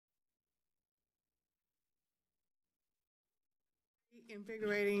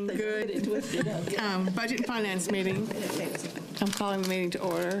Invigorating, good budget and finance meeting. I'm calling the meeting to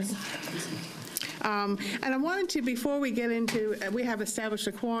order. And I wanted to, before we get into, we have established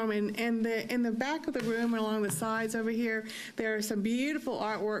a quorum, and in the back of the room and along the sides over here, there is some beautiful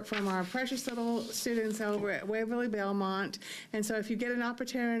artwork from our precious little students over at Waverly Belmont. And so if you get an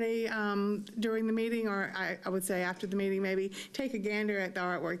opportunity during the meeting, or I would say after the meeting maybe, take a gander at the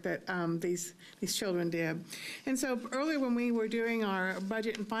artwork that these children did. And so earlier when we were doing our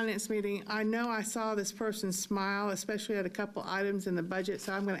budget and finance meeting, I know I saw this person smile, especially at a couple items in the budget,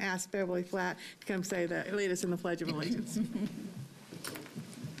 so I'm going to ask Beverly Flatt to come say that, lead us in the Pledge of Allegiance.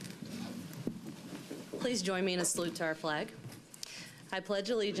 Please join me in a salute to our flag. I pledge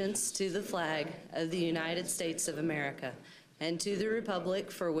allegiance to the flag of the United States of America and to the republic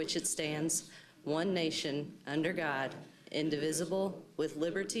for which it stands, one nation, under God, indivisible, with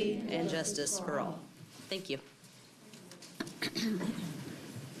liberty and justice for all. Thank you.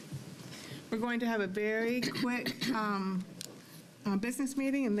 We're going to have a very quick business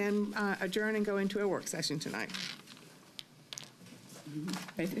meeting and then adjourn and go into a work session tonight.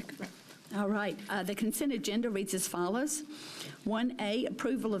 All right. The consent agenda reads as follows. 1A,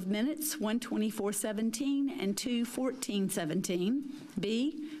 approval of minutes, 1/24/17 and 2/14/17.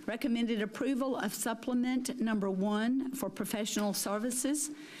 B, recommended approval of supplement number 1 for professional services,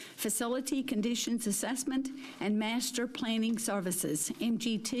 facility conditions assessment, and master planning services,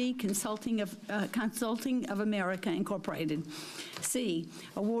 MGT Consulting of America, Incorporated. C,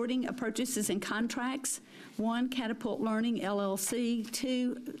 awarding of purchases and contracts. 1, Catapult Learning, LLC.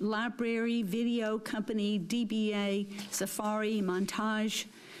 2, Library Video Company, DBA Safari Montage.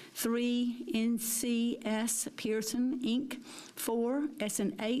 3, NCS Pearson, Inc. 4,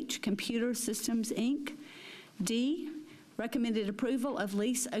 S&H Computer Systems, Inc. D, recommended approval of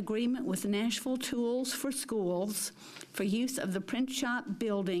lease agreement with Nashville Tools for Schools for use of the print shop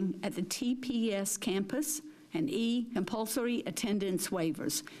building at the TPS campus. And E, compulsory attendance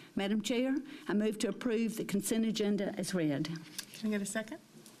waivers. Madam Chair, I move to approve the consent agenda as read. Can I get a second?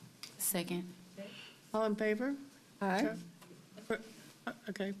 Second. All in favor? Aye.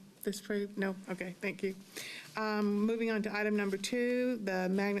 Okay, no, okay, thank you. Moving on to item number 2, the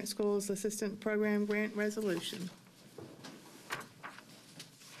Magnet Schools Assistant Program Grant Resolution.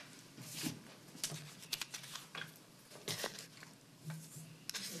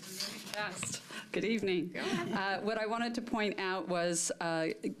 Good evening. What I wanted to point out was,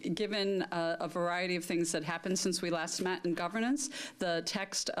 given a variety of things that happened since we last met in governance, the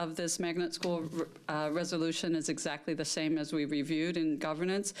text of this magnet school resolution is exactly the same as we reviewed in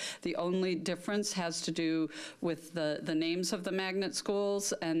governance. The only difference has to do with the names of the magnet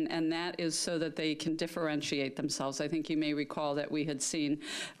schools, and that is so that they can differentiate themselves. I think you may recall that we had seen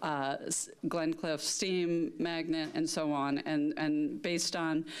Glencliff, STEAM, Magnet, and so on, and based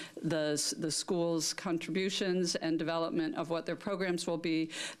on the school's contributions and development of what their programs will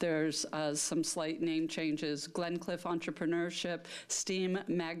be, there's some slight name changes. Glencliff Entrepreneurship, STEAM,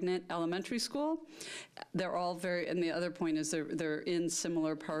 Magnet Elementary School. They're all very, and the other point is they're in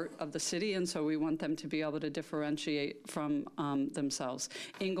similar part of the city, and so we want them to be able to differentiate from themselves.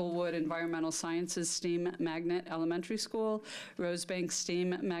 Inglewood Environmental Sciences, STEAM, Magnet Elementary School. Rosebank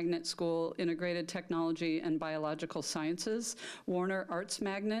STEAM, Magnet School, Integrated Technology and Biological Sciences. Warner Arts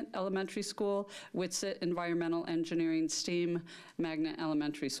Magnet Elementary School. Whitsitt Environmental Engineering STEAM, Magnet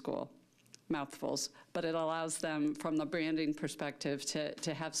Elementary School. Mouthfuls, but it allows them, from the branding perspective,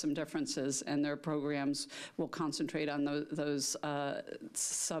 to have some differences, and their programs will concentrate on those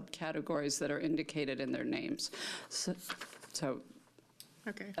subcategories that are indicated in their names.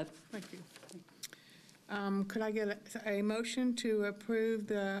 Okay, thank you. Could I get a motion to approve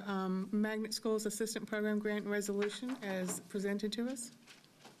the Magnet Schools Assistant Program Grant Resolution as presented to us?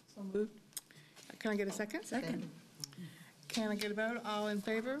 So moved. Can I get a second? Second. Can I get a vote? All in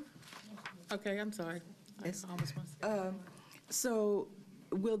favor? Okay, I'm sorry. Yes. I almost was. So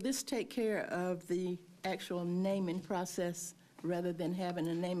will this take care of the actual naming process rather than having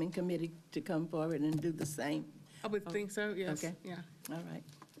a naming committee to come forward and do the same? I would think so, yes. Okay. Yeah. All right.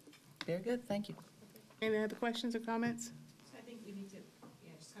 Very good. Thank you. Any other questions or comments? So I think we need to,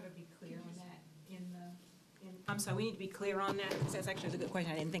 just kind of be clear on that I'm sorry, we need to be clear on that, because that's actually a good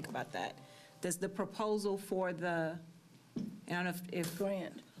question. I didn't think about that. Does the proposal for the, I don't know if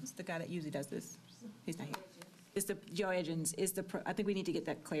Grant. It's the guy that usually does this. He's not here. Is the, Joe Edgens, I think we need to get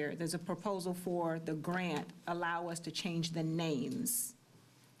that clear. There's a proposal for the grant allow us to change the names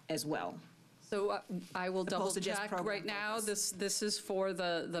as well. So I will double Opposed to just check. program Right now, focus. this is for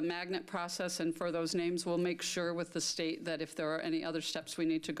the magnet process and for those names. We'll make sure with the state that if there are any other steps we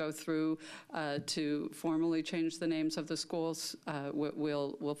need to go through to formally change the names of the schools,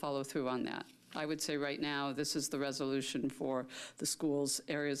 we'll follow through on that. I would say right now, this is the resolution for the schools'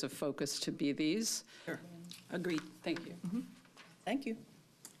 areas of focus to be these. Sure. Agreed. Thank you. Thank you.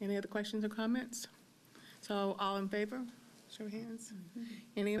 Any other questions or comments? So all in favor? Show of hands.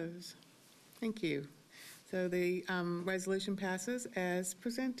 Any opposed? Thank you. So the resolution passes as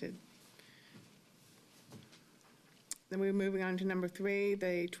presented. Then we're moving on to number 3,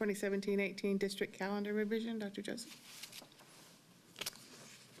 the 2017-18 district calendar revision. Dr. Joseph?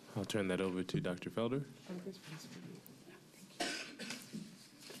 I'll turn that over to Dr. Felder.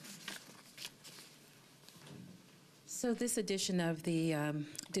 So this edition of the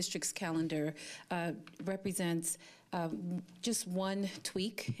district's calendar represents just one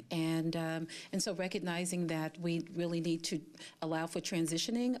tweak, and so recognizing that we really need to allow for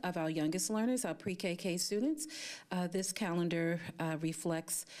transitioning of our youngest learners, our pre-KK students, this calendar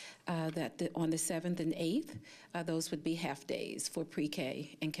reflects that on the 7th and 8th, those would be half days for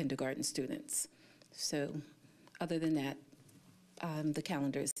pre-K and kindergarten students. So other than that, the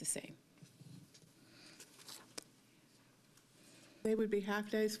calendar is the same. They would be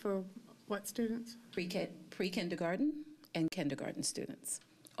half days for what students? Pre-kindergarten and kindergarten students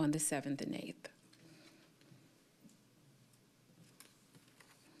on the 7th and 8th.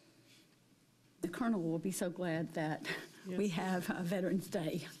 The Colonel will be so glad that we have Veterans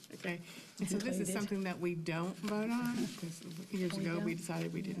Day. Okay, and so this is Included. something that we don't vote on, because years We ago, we don't?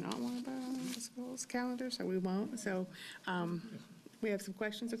 decided we did not want to vote on the school's calendar, so we won't. So we have some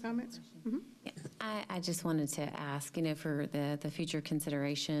questions or comments? I just wanted to ask, for the future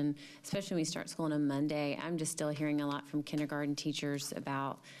consideration, especially when we start school on a Monday, I'm just still hearing a lot from kindergarten teachers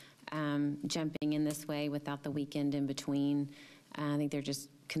about jumping in this way without the weekend in between. I think they're just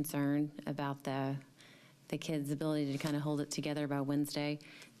concerned about the kids' ability to kind of hold it together by Wednesday,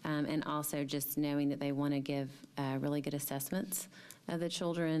 and also just knowing that they want to give really good assessments of the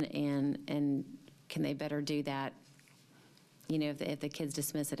children, and can they better do that if the kids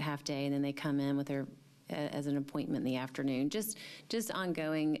dismiss at half day and then they come in with their as an appointment in the afternoon. Just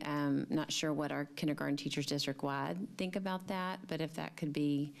ongoing, not sure what our kindergarten teachers district-wide think about that, but if that could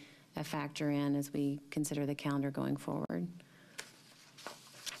be a factor in as we consider the calendar going forward.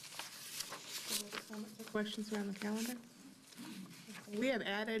 Any other comments or questions around the calendar? We have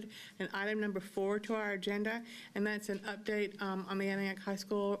added an item number 4 to our agenda, and that's an update on the Antioch High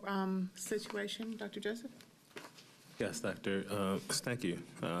School situation. Dr. Joseph? Yes, Doctor. Thank you.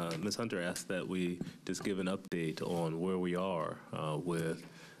 Ms. Hunter asked that we just give an update on where we are with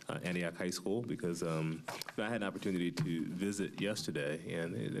Antioch High School, because I had an opportunity to visit yesterday,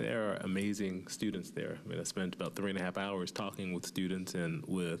 and there are amazing students there. I mean, I spent about 3.5 hours talking with students and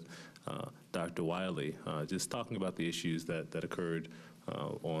with Dr. Wiley, just talking about the issues that occurred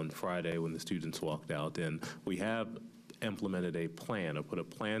on Friday when the students walked out. And we have implemented a plan, or put a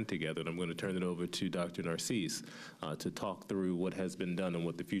plan together, and I'm going to turn it over to Dr. Narcisse to talk through what has been done and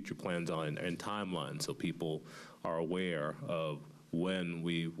what the future plans are and timelines, so people are aware of when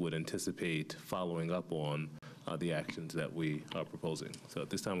we would anticipate following up on the actions that we are proposing. So at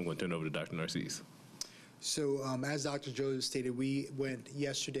this time, I'm going to turn it over to Dr. Narcisse. So as Dr. Jovis stated, we went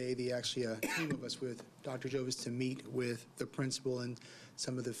yesterday, actually a team of us with Dr. Jovis to meet with the principal and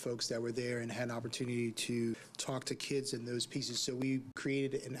some of the folks that were there, and had an opportunity to talk to kids in those pieces. So we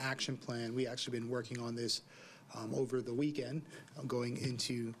created an action plan. We actually been working on this over the weekend, going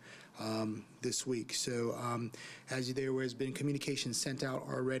into this week. So as there has been communication sent out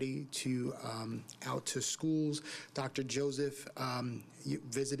already to out to schools. Dr. Joseph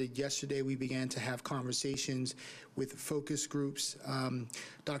visited yesterday. We began to have conversations with focus groups.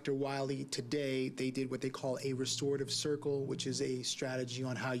 Dr. Wiley today, they did what they call a restorative circle, which is a strategy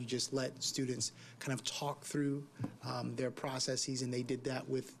on how you just let students kind of talk through their processes, and they did that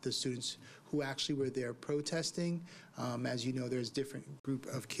with the students who actually were there protesting. As you know, there's a different group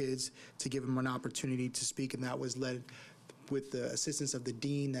of kids to give them an opportunity to speak, and that was led with the assistance of the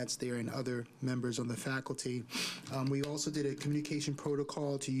dean that's there and other members on the faculty. We also did a communication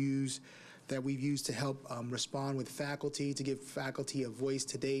protocol that we've used to help respond with faculty, to give faculty a voice.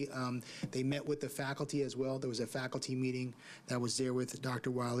 Today, they met with the faculty as well. There was a faculty meeting that was there with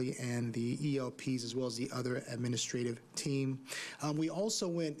Dr. Wiley and the ELPs, as well as the other administrative team. We also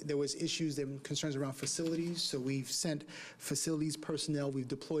there was issues and concerns around facilities, so we've sent facilities personnel, we've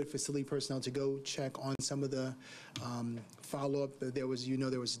deployed facility personnel to go check on some of the follow-up. There was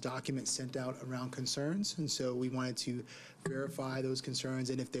a document sent out around concerns, and so we wanted to verify those concerns,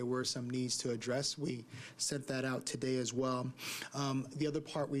 and if there were some needs to address, we sent that out today as well. The other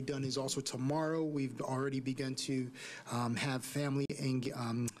part we've done is also tomorrow. We've already begun to have family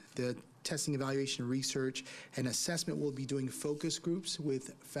and the testing, evaluation, research, and assessment will be doing focus groups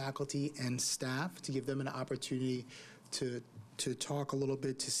with faculty and staff to give them an opportunity to talk a little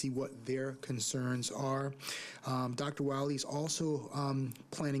bit to see what their concerns are. Dr. Wiley is also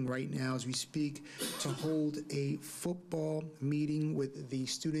planning right now as we speak to hold a football meeting with the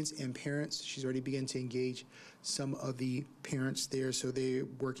students and parents. She's already begun to engage some of the parents there, so they're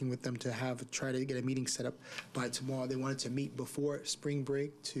working with them to try to get a meeting set up by tomorrow. They wanted to meet before spring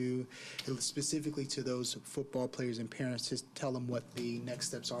break specifically to those football players and parents to tell them what the next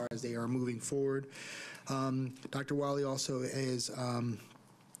steps are as they are moving forward. Dr. Wiley also is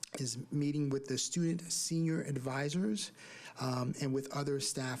meeting with the student senior advisors and with other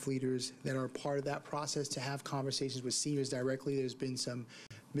staff leaders that are part of that process to have conversations with seniors directly. There's been some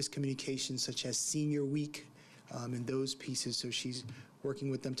miscommunications such as senior week and those pieces, so she's working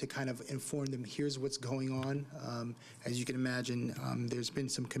with them to kind of inform them, here's what's going on. As you can imagine, there's been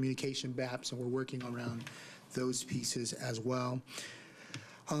some communication gaps, and we're working around those pieces as well.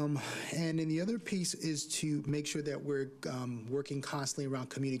 And then the other piece is to make sure that we're working constantly around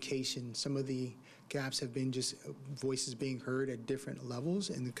communication. Some of the gaps have been just voices being heard at different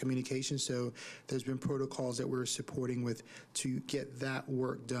levels in the communication, so there's been protocols that we're supporting with to get that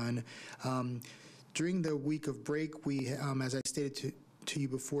work done. During the week of break, we, as I stated to you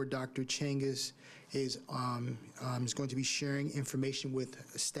before, Dr. Changas is going to be sharing information with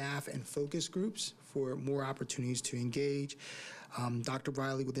staff and focus groups for more opportunities to engage. Dr.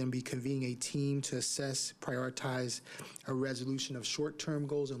 Wiley will then be convening a team to assess, prioritize a resolution of short-term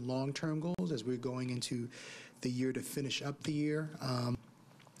goals and long-term goals as we're going into the year to finish up the year.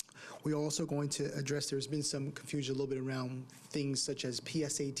 We're also going to address, there's been some confusion a little bit around things such as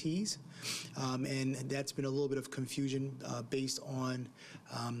PSATs, and that's been a little bit of confusion based on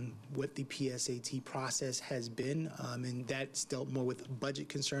what the PSAT process has been, and that's dealt more with budget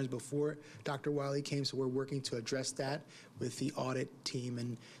concerns before Dr. Wiley came, so we're working to address that with the audit team,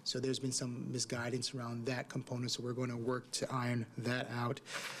 and so there's been some misguidance around that component, so we're going to work to iron that out.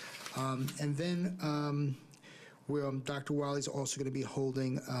 And then Dr. Wiley's also going to be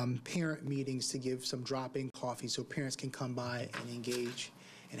holding parent meetings to give some drop-in coffee so parents can come by and engage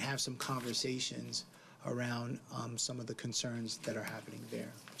and have some conversations around some of the concerns that are happening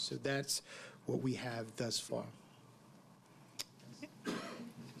there. So that's what we have thus far.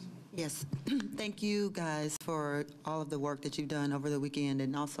 Yes, thank you guys for all of the work that you've done over the weekend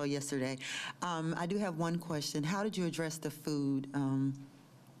and also yesterday. I do have one question. How did you address the food?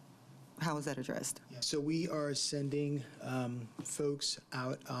 How was that addressed? Yeah, so we are sending folks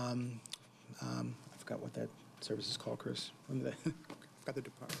out, I forgot what that service is called, Chris. I forgot the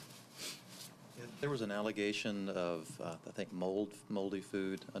department. Yeah, there was an allegation of, I think, moldy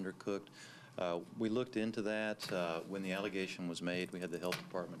food, undercooked. We looked into that. When the allegation was made, we had the health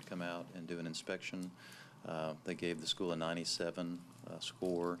department come out and do an inspection. They gave the school a 97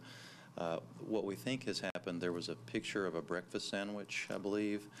 score. What we think has happened, there was a picture of a breakfast sandwich, I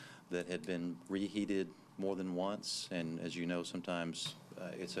believe, that had been reheated more than once, and as you know, sometimes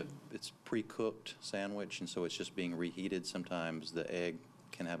it's pre-cooked sandwich, and so it's just being reheated. Sometimes the egg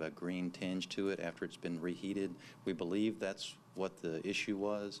can have a green tinge to it after it's been reheated. We believe that's what the issue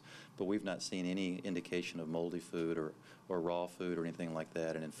was, but we've not seen any indication of moldy food or raw food or anything like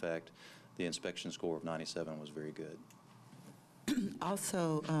that, and in fact, the inspection score of 97 was very good.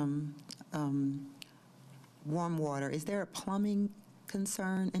 Also, warm water. Is there a plumbing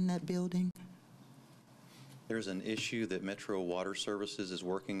concern in that building? There's an issue that Metro Water Services is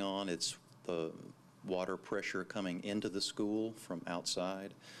working on. It's the water pressure coming into the school from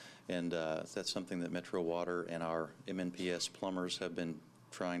outside, and that's something that Metro Water and our MNPS plumbers have been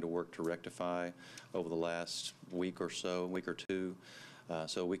trying to work to rectify over the last week or two.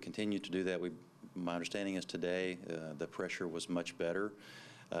 So we continue to do that. My understanding is today the pressure was much better.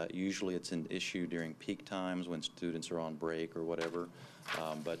 Usually it's an issue during peak times when students are on break or whatever,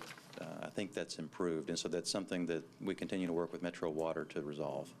 but I think that's improved, and so that's something that we continue to work with Metro Water to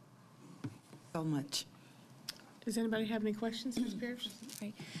resolve. So much. Does anybody have any questions, Ms. Pierce?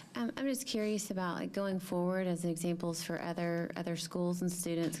 Right. I'm just curious about going forward as examples for other schools and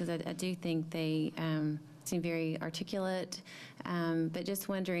students, because I do think they seem very articulate, but just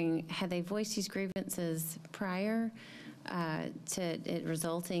wondering, have they voiced these grievances prior to it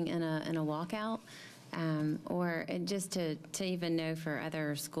resulting in a walkout, or just to even know for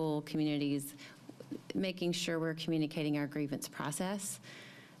other school communities making sure we're communicating our grievance process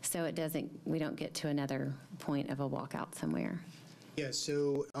so we don't get to another point of a walkout somewhere. Yeah,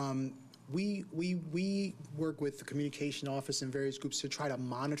 so we work with the communication office and various groups to try to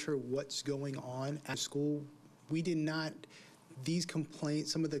monitor what's going on at school. We did not, these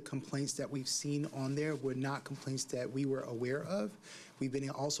complaints, some of the complaints that we've seen on there were not complaints that we were aware of. We've been in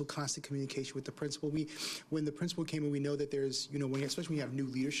also constant communication with the principal. When the principal came in, we know that there's, especially when you have new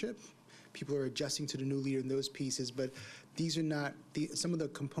leadership, people are adjusting to the new leader in those pieces, but these are not, some of the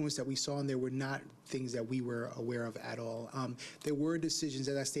components that we saw in there were not things that we were aware of at all. There were decisions,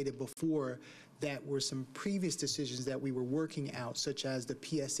 as I stated before, that were some previous decisions that we were working out, such as the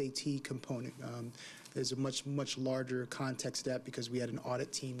PSAT component. There's a much, much larger context to that because we had an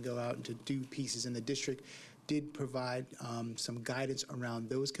audit team go out and to do pieces, and the district did provide some guidance around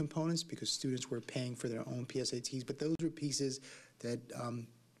those components because students were paying for their own PSATs, but those were pieces that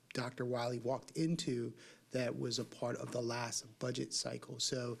Dr. Wiley walked into that was a part of the last budget cycle.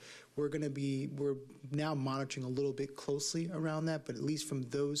 So we're now monitoring a little bit closely around that, but at least from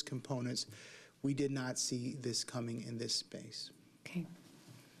those components, we did not see this coming in this space. Okay.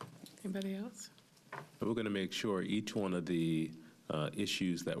 Anybody else? We're going to make sure each one of the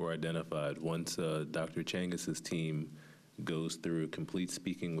issues that were identified, once Dr. Changus's team goes through complete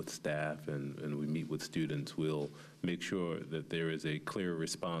speaking with staff and we meet with students, we'll make sure that there is a clear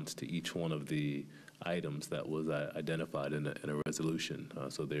response to each one of the items that was identified in a resolution.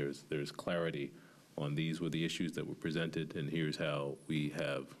 So there's clarity on these were the issues that were presented, and here's how we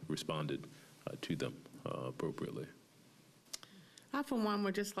have responded to them appropriately. I, for one,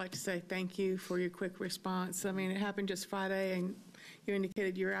 would just like to say thank you for your quick response. I mean, it happened just Friday, and you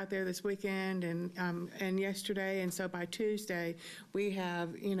indicated you were out there this weekend and yesterday, and so by Tuesday, we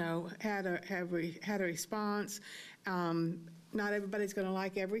have, had a response. Not everybody's going to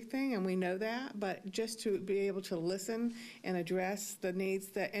like everything, and we know that, but just to be able to listen and address the needs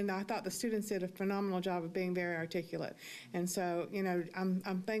and I thought the students did a phenomenal job of being very articulate. And so,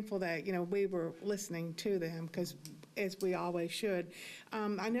 I'm thankful that, we were listening to them because as we always should.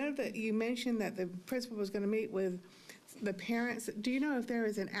 I know that you mentioned that the principal was going to meet with the parents. Do you know if there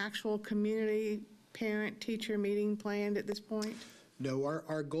is an actual community parent-teacher meeting planned at this point? No,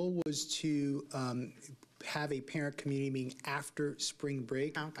 our goal was to have a parent community meeting after spring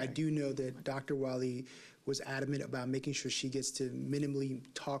break. Okay. I do know that Dr. Wiley was adamant about making sure she gets to minimally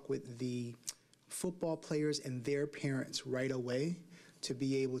talk with the football players and their parents right away to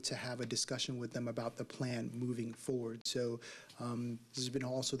be able to have a discussion with them about the plan moving forward. So there's been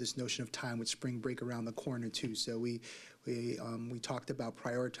also this notion of time with spring break around the corner too. So we talked about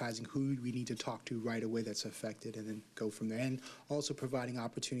prioritizing who we need to talk to right away that's affected and then go from there. And also providing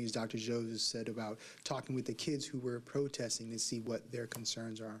opportunities, Dr. Joseph said, about talking with the kids who were protesting to see what their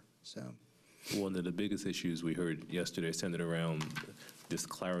concerns are. So one of the biggest issues we heard yesterday centered around this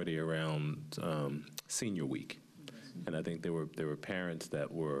clarity around senior week. And I think there were parents that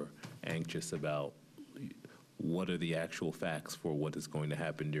were anxious about what are the actual facts for what is going to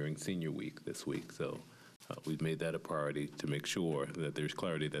happen during senior week this week. So we've made that a priority to make sure that there's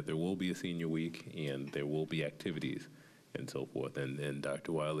clarity that there will be a senior week and there will be activities and so forth. And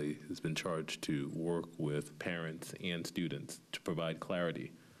Dr. Wiley has been charged to work with parents and students to provide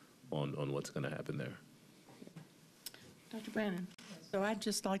clarity on what's going to happen there. Dr. Bannon. So I'd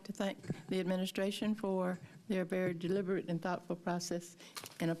just like to thank the administration for their very deliberate and thoughtful process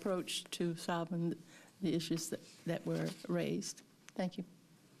and approach to solving the issues that were raised. Thank you.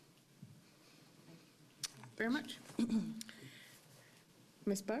 Very much.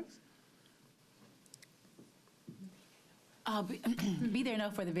 Ms. Bugs? I'll be there now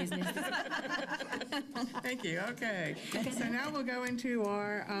for the business. Thank you. Okay. So now we'll go into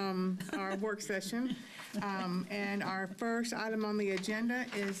our work session. And our first item on the agenda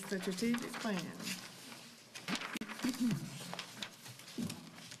is the strategic plan.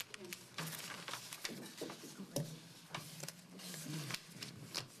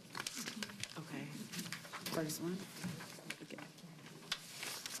 Okay. First one. Okay.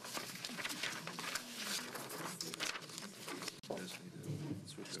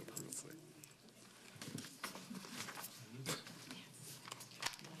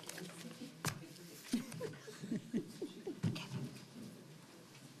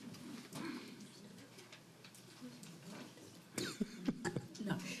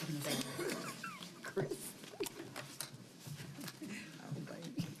 No.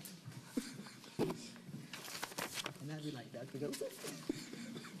 And I'd be like, Dr. Joseph.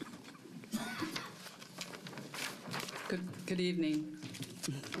 Good evening.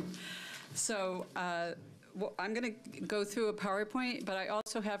 So Well, I'm going to go through a PowerPoint, but I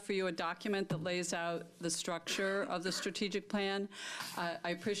also have for you a document that lays out the structure of the strategic plan. I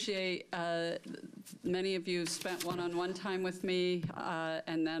appreciate many of you spent one-on-one time with me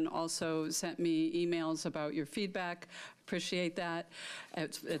and then also sent me emails about your feedback. Appreciate that.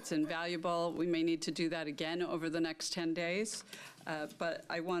 It's invaluable. We may need to do that again over the next 10 days. But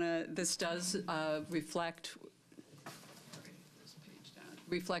I want to, this does reflect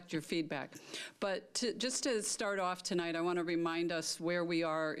your feedback. But just to start off tonight, I want to remind us where we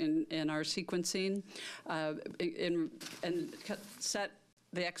are in our sequencing and set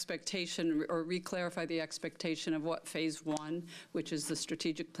the expectation or re-clarify the expectation of what phase one, which is the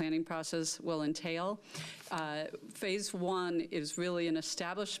strategic planning process, will entail. Phase one is really an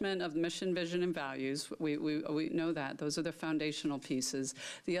establishment of mission, vision, and values. We know that. Those are the foundational pieces.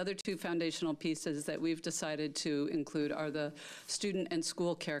 The other two foundational pieces that we've decided to include are the student and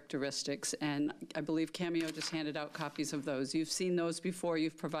school characteristics, and I believe Cameo just handed out copies of those. You've seen those before.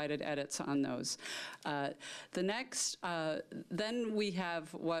 You've provided edits on those. The next, then we have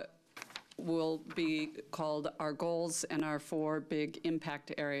what will be called our goals and our 4 big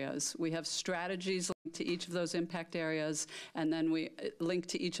impact areas. We have strategies linked to each of those impact areas, and then we link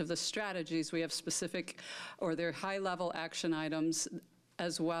to each of the strategies. We have specific or their high-level action items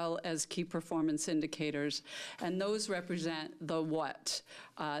as well as key performance indicators. And those represent the what,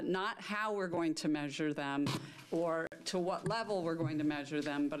 not how we're going to measure them or to what level we're going to measure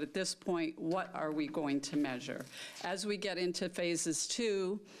them, but at this point, what are we going to measure? As we get into phases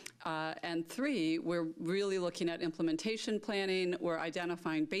 2 and 3, we're really looking at implementation planning, we're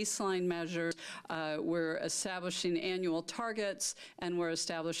identifying baseline measures, we're establishing annual targets, and we're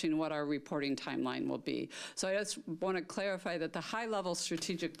establishing what our reporting timeline will be. So I just want to clarify that the high-level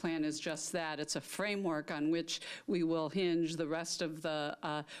strategic plan is just that. It's a framework on which we will hinge the rest of the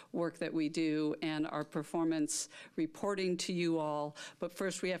work that we do and our performance reporting to you all. But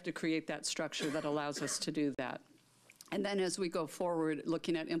first, we have to create that structure that allows us to do that. And then as we go forward,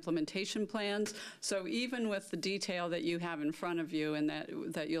 looking at implementation plans. So even with the detail that you have in front of you and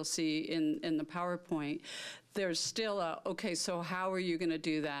that you'll see in the PowerPoint, there's still okay, so how are you going to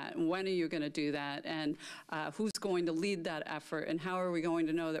do that? And when are you going to do that? And who's going to lead that effort? And how are we going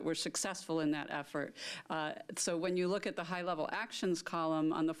to know that we're successful in that effort? So when you look at the high-level actions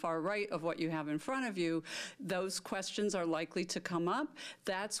column on the far right of what you have in front of you, those questions are likely to come up.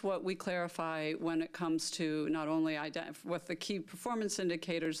 That's what we clarify when it comes to not only with the key performance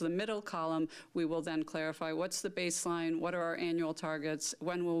indicators, the middle column, we will then clarify what's the baseline, what are our annual targets,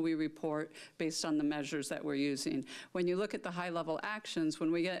 when will we report based on the measures that we're using. When you look at the high-level actions,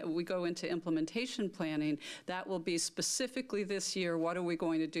 when we go into implementation planning, that will be specifically this year, what are we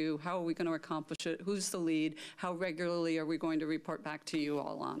going to do, how are we going to accomplish it, who's the lead, how regularly are we going to report back to you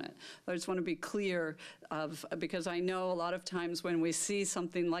all on it. I just want to be clear because I know a lot of times when we see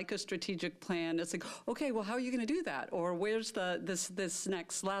something like a strategic plan, it's like, okay, well, how are you going to do that? Or where's this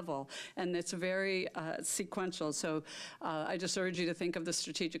next level? And it's very sequential. So I just urge you to think of the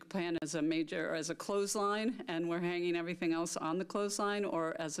strategic plan as a clothesline, and we're hanging everything else on the clothesline,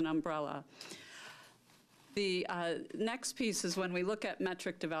 or as an umbrella. The next piece is when we look at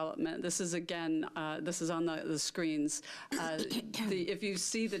metric development. This is, again, this is on the screens. If you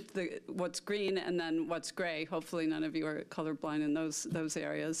see what's green and then what's gray, hopefully none of you are colorblind in those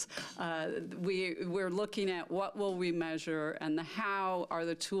areas, we're looking at what will we measure and the how are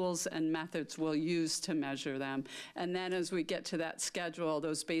the tools and methods we'll use to measure them. And then as we get to that schedule,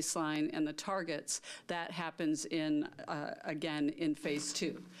 those baseline and the targets, that happens again in phase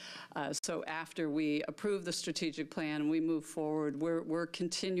 2. So after we approve the strategic plan, we move forward. We're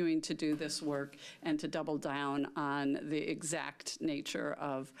continuing to do this work and to double down on the exact nature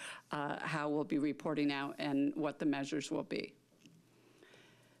of how we'll be reporting out and what the measures will be.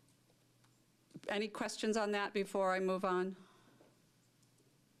 Any questions on that before I move on?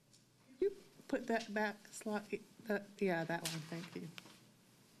 Could you put that back slide? Yeah, that one. Thank you.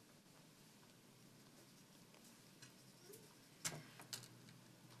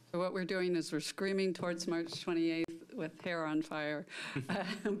 So what we're doing is we're screaming towards March 28th with hair on fire.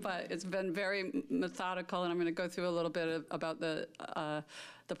 But it's been very methodical, and I'm going to go through a little bit about the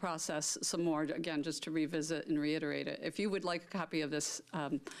process some more, again, just to revisit and reiterate it. If you would like a copy of this,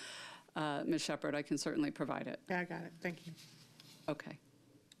 Ms. Shepard, I can certainly provide it. Yeah, I got it. Thank you. Okay.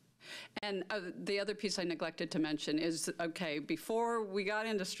 And the other piece I neglected to mention is, okay, before we got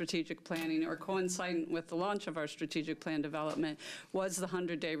into strategic planning, or coinciding with the launch of our strategic plan development, was the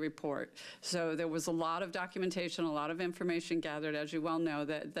 100-day report. So there was a lot of documentation, a lot of information gathered, as you well know,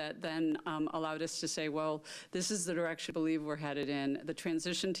 that then allowed us to say, well, this is the direction I believe we're headed in. The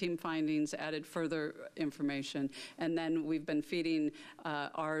transition team findings added further information, and then we've been feeding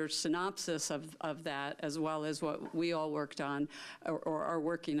our synopsis of that, as well as what we all worked on or are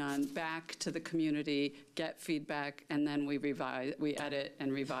working on, back to the community, get feedback, and then we revise, we edit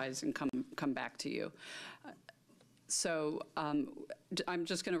and revise and come back to you. So I'm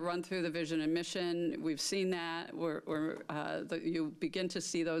just going to run through the vision and mission. We've seen that. You begin to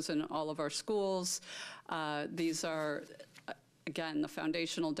see those in all of our schools. These are, again, the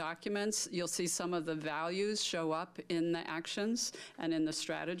foundational documents. You'll see some of the values show up in the actions and in the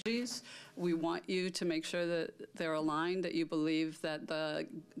strategies. We want you to make sure that they're aligned, that you believe that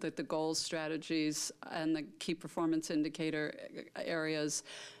the goals, strategies, and the key performance indicator areas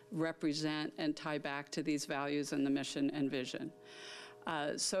represent and tie back to these values and the mission and vision.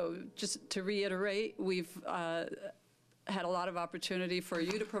 So just to reiterate, we've had a lot of opportunity for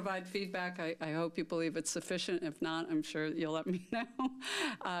you to provide feedback. I hope you believe it's sufficient. If not, I'm sure you'll let me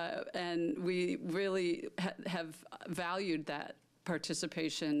know. And we really have valued that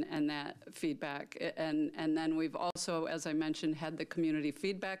participation and that feedback. And then we've also, as I mentioned, had the community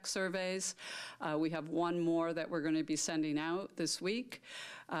feedback surveys. We have one more that we're going to be sending out this week.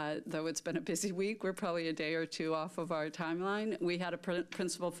 Though it's been a busy week, we're probably a day or two off of our timeline. We had a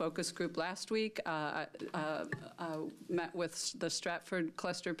principal focus group last week, met with the Stratford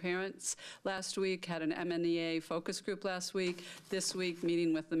cluster parents last week, had an MNEA focus group last week. This week,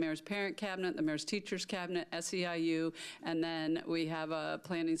 meeting with the Mayor's Parent Cabinet, the Mayor's Teachers Cabinet, SEIU, and then we have a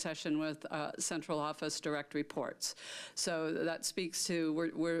planning session with central office direct reports. So that speaks to,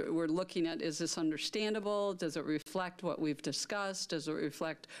 we're looking at, is this understandable? Does it reflect what we've discussed? Does it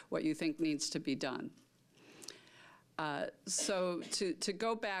reflect what you think needs to be done? So to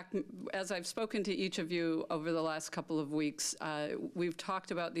go back, as I've spoken to each of you over the last couple of weeks, we've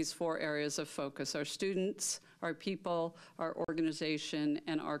talked about these 4 areas of focus: our students, our people, our organization,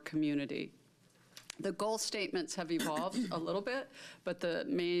 and our community. The goal statements have evolved a little bit, but the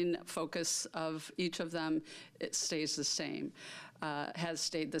main focus of each of them, it stays the same. Has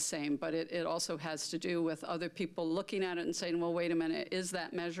stayed the same, but it also has to do with other people looking at it and saying, well, wait a minute, is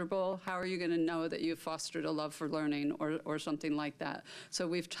that measurable? How are you going to know that you've fostered a love for learning, or something like that? So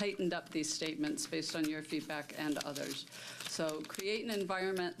we've tightened up these statements based on your feedback and others. So create an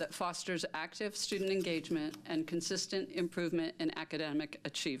environment that fosters active student engagement and consistent improvement in academic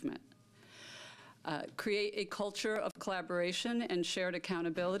achievement. Create a culture of collaboration and shared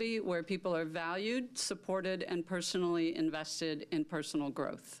accountability where people are valued, supported, and personally invested in personal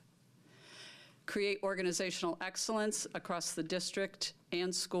growth. Create organizational excellence across the district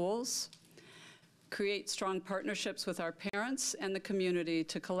and schools. Create strong partnerships with our parents and the community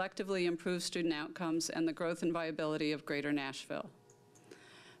to collectively improve student outcomes and the growth and viability of Greater Nashville.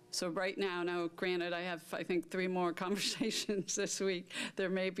 So right now, granted, I have, I think, 3 more conversations this week. There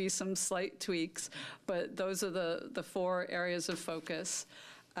may be some slight tweaks, but those are the 4 areas of focus.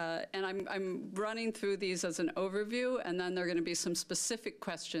 And I'm running through these as an overview, and then there are going to be some specific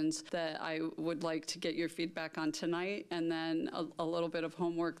questions that I would like to get your feedback on tonight, and then a little bit of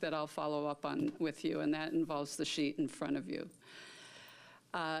homework that I'll follow up on with you, and that involves the sheet in front of you.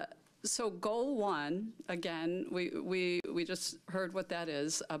 So goal 1, again, we just heard what that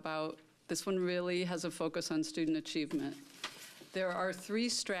is about. This one really has a focus on student achievement. There are 3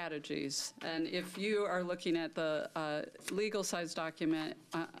 strategies, and if you are looking at the legal size document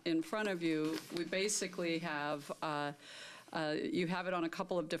in front of you, we basically have, you have it on a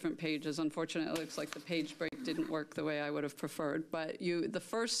couple of different pages. Unfortunately, it looks like the page break didn't work the way I would have preferred. But the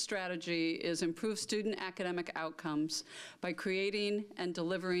first strategy is improve student academic outcomes by creating and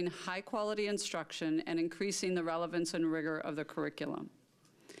delivering high-quality instruction and increasing the relevance and rigor of the curriculum.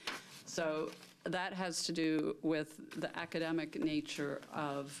 So that has to do with the academic nature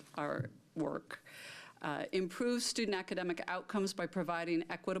of our work. Improve student academic outcomes by providing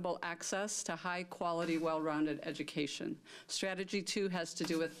equitable access to high-quality, well-rounded education. Strategy 2 has to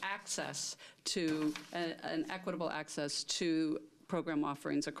do with access to, an equitable access to program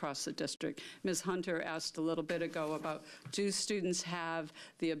offerings across the district. Ms. Hunter asked a little bit ago about, do students have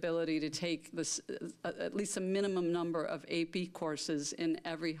the ability to take this, at least a minimum number of AP courses in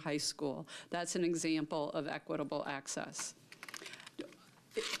every high school? That's an example of equitable access.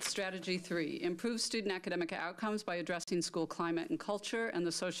 Strategy 3, improve student academic outcomes by addressing school climate and culture and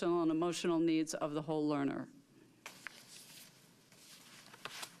the social and emotional needs of the whole learner.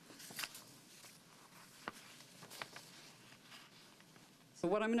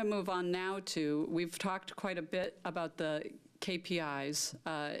 what I'm going to move on now to, we've talked quite a bit about the KPIs,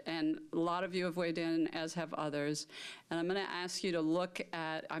 and a lot of you have weighed in, as have others. And I'm going to ask you to look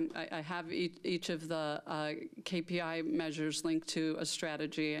at, I have each of the KPI measures linked to a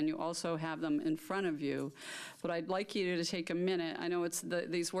strategy, and you also have them in front of you. But I'd like you to take a minute. I know it's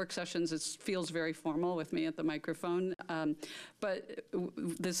these work sessions, it feels very formal with me at the microphone, but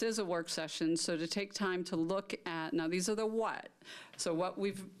this is a work session, so to take time to look at, now these are the what. So what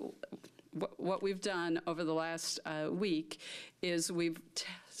we've done over the last week is we've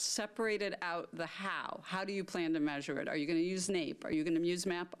separated out the how. How do you plan to measure it? Are you going to use NAEP? Are you going to use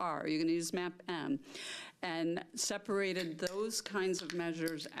MAP-R? Are you going to use MAP-M? And separated those kinds of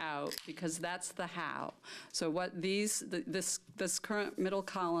measures out because that's the how. So what this current middle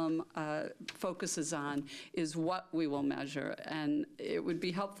column focuses on is what we will measure. And it would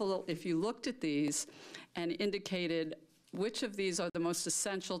be helpful if you looked at these and indicated which of these are the most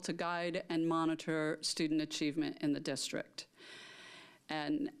essential to guide and monitor student achievement in the district.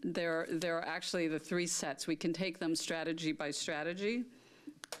 And there are actually the three sets. We can take them strategy by strategy.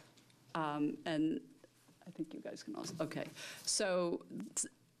 And I think you guys can also, okay. So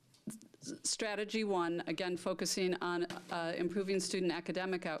strategy 1, again, focusing on improving student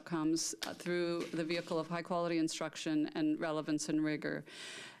academic outcomes through the vehicle of high quality instruction and relevance and rigor.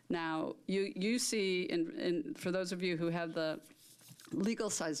 Now, you see, for those of you who have the legal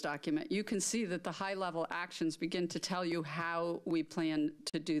size document, you can see that the high level actions begin to tell you how we plan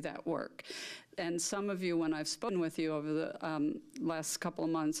to do that work. And some of you, when I've spoken with you over the last couple of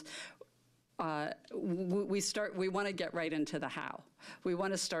months, we want to get right into the how. We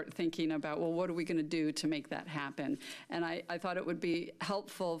want to start thinking about, well, what are we going to do to make that happen? And I thought it would be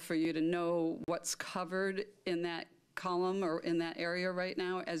helpful for you to know what's covered in that column or in that area right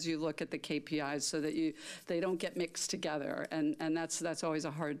now as you look at the KPIs so that they don't get mixed together. And that's always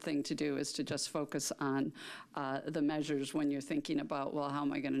a hard thing to do, is to just focus on the measures when you're thinking about, well, how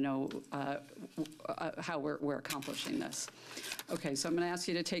am I going to know how we're accomplishing this? Okay, so I'm going to ask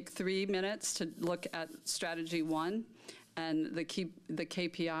you to take 3 minutes to look at strategy 1 and the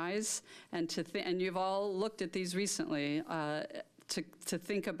KPIs, and you've all looked at these recently, to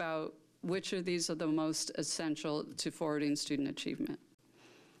think about which of these are the most essential to forwarding student achievement.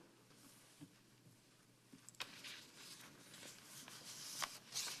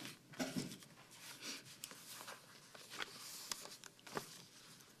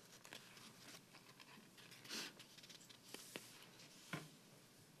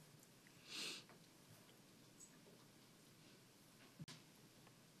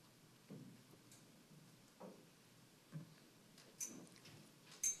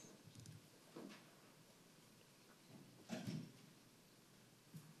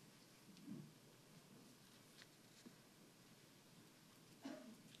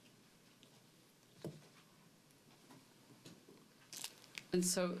 And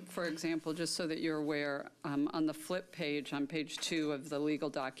so, for example, just so that you're aware, on the flip page, on page 2 of the legal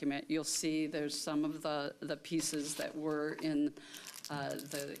document, you'll see there's some of the pieces that were in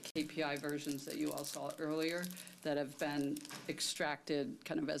the KPI versions that you all saw earlier that have been extracted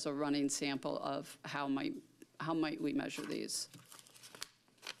kind of as a running sample of how might we measure these.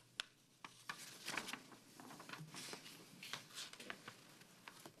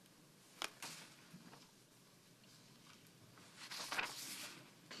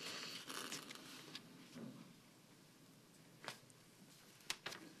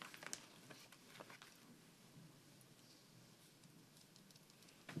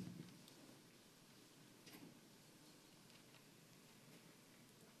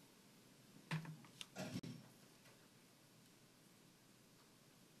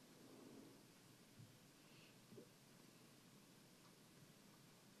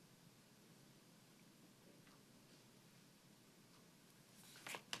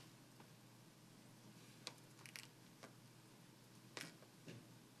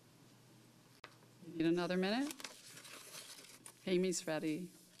 Need another minute? Amy's ready.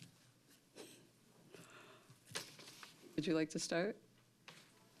 Would you like to start?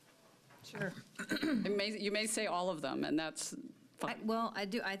 Sure. You may say all of them, and that's fine. Well, I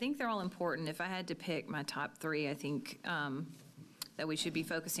do. I think they're all important. If I had to pick my top 3, I think that we should be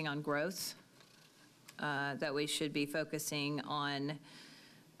focusing on growth, that we should be focusing on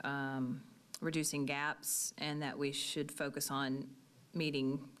reducing gaps, and that we should focus on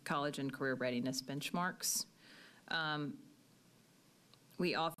meeting college and career readiness benchmarks.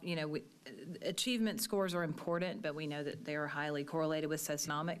 Achievement scores are important, but we know that they are highly correlated with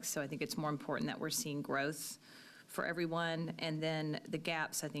socioeconomics, so I think it's more important that we're seeing growth for everyone. And then the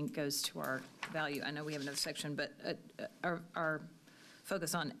gaps, I think, goes to our value. I know we have another section, but our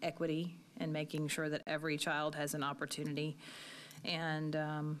focus on equity and making sure that every child has an opportunity. And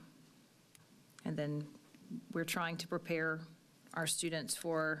then we're trying to prepare our students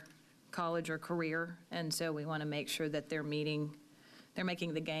for college or career, and so we want to make sure that they're making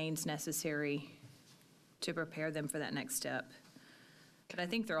the gains necessary to prepare them for that next step. But I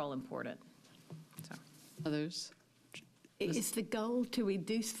think they're all important. So. Others? Is the goal to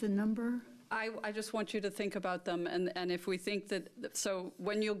reduce the number? I just want you to think about them, and if we think that, so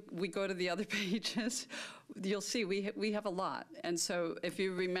when we go to the other pages, you'll see we have a lot. And so if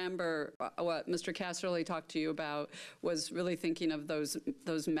you remember what Mr. Casserly talked to you about was really thinking of those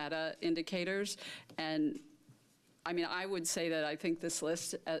meta indicators. And I mean, I would say that I think this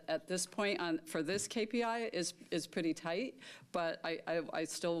list at this point for this KPI is pretty tight, but I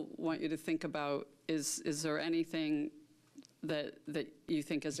still want you to think about, is there anything that you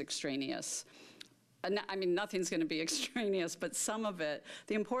think is extraneous? I mean, nothing's going to be extraneous, but some of it,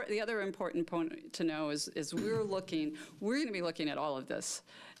 the other important point to know is we're going to be looking at all of this.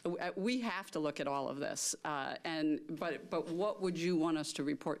 We have to look at all of this, but what would you want us to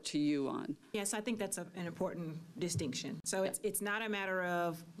report to you on? Yes, I think that's an important distinction. So it's not a matter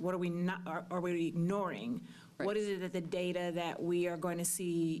of what are we not, are we ignoring? Right. What is it that the data that we are going to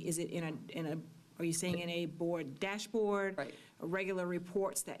see, is it in a are you saying in a board dashboard? Right. Regular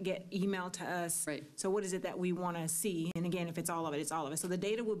reports that get emailed to us? Right. So what is it that we want to see? And again, if it's all of it, it's all of it. So the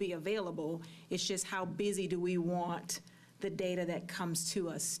data will be available. It's just how busy do we want the data that comes to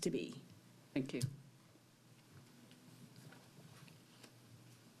us to be? Thank you.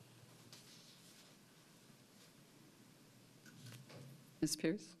 Ms.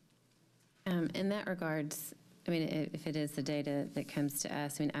 Pierce? In that regards, I mean, if it is the data that comes to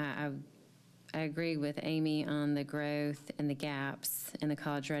us, I mean, I agree with Amy on the growth and the gaps in the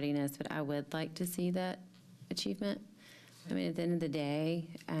college readiness, but I would like to see that achievement. I mean, at the end of the day,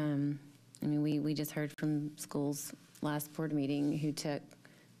 I mean, we just heard from schools last board meeting who took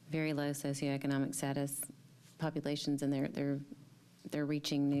very low socioeconomic status populations, and they're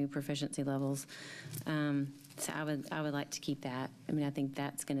reaching new proficiency levels. So I would like to keep that. I mean, I think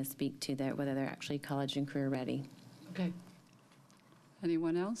that's going to speak to that, whether they're actually college and career ready. Okay.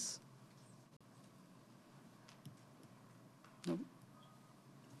 Anyone else? Nope.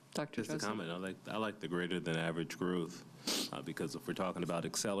 Dr. Just a comment. I like the greater than average growth because if we're talking about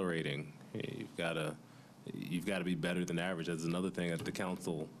accelerating, you've got to be better than average. That's another thing at the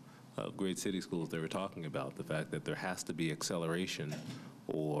Council of Great City Schools they were talking about, the fact that there has to be acceleration,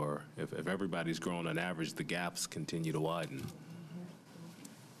 or if everybody's growing on average, the gaps continue to widen.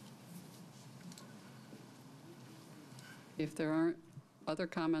 If there aren't other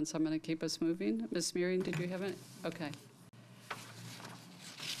comments, I'm going to keep us moving. Ms. Miriam, did you have it? Okay.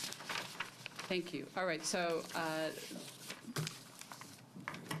 Thank you. All right, so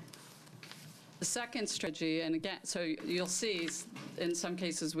the second strategy, and again, so you'll see in some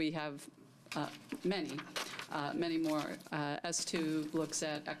cases we have many more. S2 looks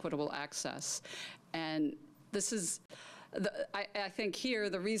at equitable access. And this is, I think here,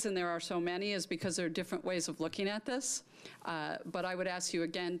 the reason there are so many is because there are different ways of looking at this. But I would ask you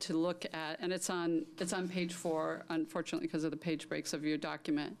again to look at, and it's on page 4, unfortunately because of the page breaks of your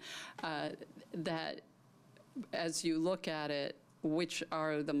document, that as you look at it, which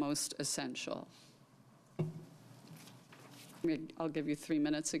are the most essential? I'll give you 3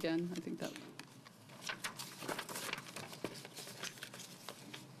 minutes again. I think that.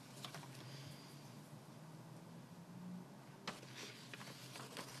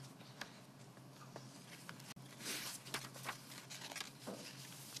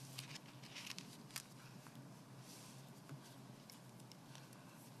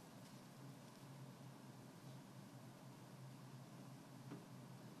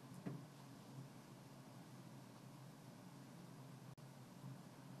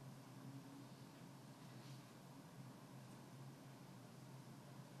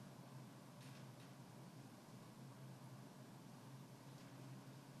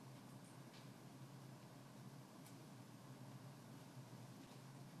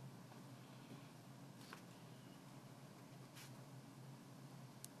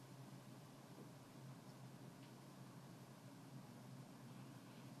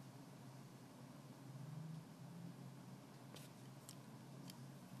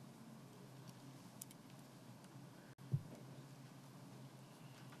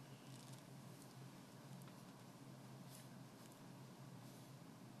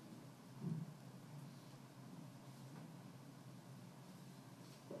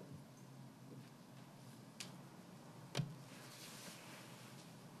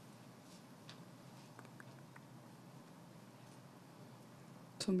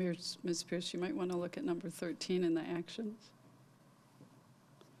 So Ms. Pierce, you might want to look at number 13 in the actions.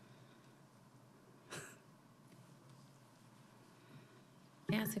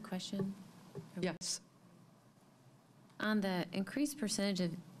 May I ask a question? Yes. On the increased percentage of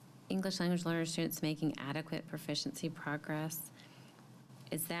English language learner students making adequate proficiency progress,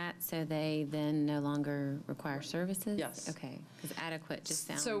 is that so they then no longer require services? Yes. Okay, because adequate just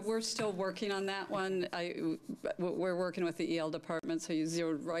sounds. So we're still working on that one. We're working with the EL department, so you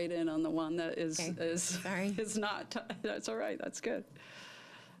zeroed right in on the one that is not, that's all right, that's good.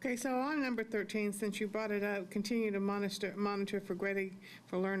 Okay, so on number 13, since you brought it up, continue to monitor for grading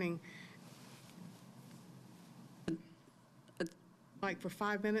for learning. Like for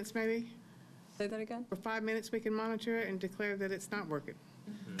 5 minutes, maybe? Say that again? For 5 minutes, we can monitor it and declare that it's not working.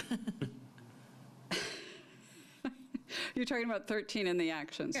 You're talking about 13 in the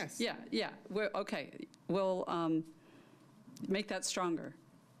actions? Yes. Yeah. Okay, we'll make that stronger.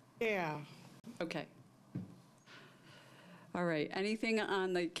 Yeah. Okay. All right, anything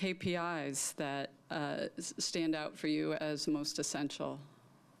on the KPIs that stand out for you as most essential?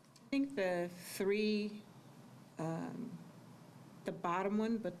 I think the three, the bottom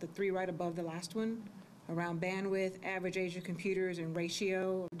one, but the three right above the last one, around bandwidth, average age of computers, and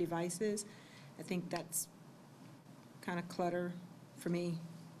ratio of devices, I think that's kind of clutter for me.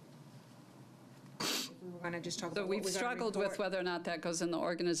 If we were going to just talk So about we've struggled with whether or not that goes in the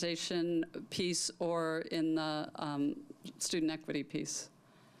organization piece or in the student equity piece.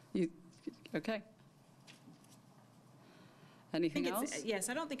 Okay. Anything else? Yes,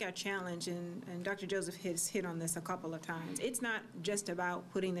 I don't think our challenge, and Dr. Joseph has hit on this a couple of times, it's not just about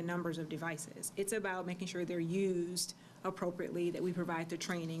putting the numbers of devices. It's about making sure they're used appropriately, that we provide the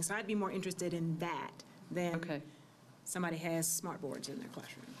training. So I'd be more interested in that than somebody has smart boards in their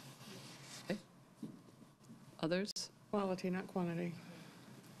classroom. Okay. Others? Quality, not quantity.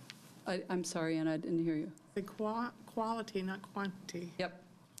 I'm sorry, Anna, I didn't hear you. The quality, not quantity. Yep.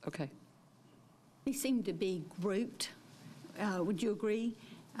 Okay. They seem to be grouped. Would you agree?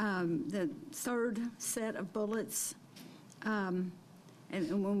 The third set of bullets, and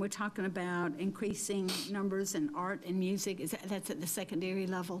when we're talking about increasing numbers in art and music, that's at the secondary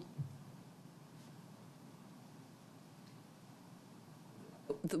level?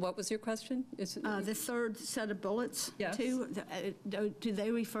 What was your question? The third set of bullets, Yes. too, do they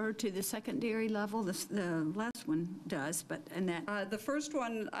refer to the secondary level? The last one does, but in that. The first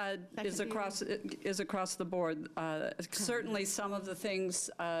one is across the board. Certainly, some of the things,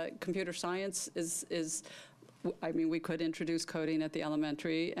 computer science is. I mean, we could introduce coding at the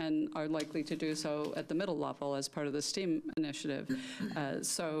elementary and are likely to do so at the middle level as part of the STEAM initiative. But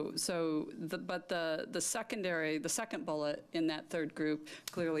the secondary, the second bullet in that third group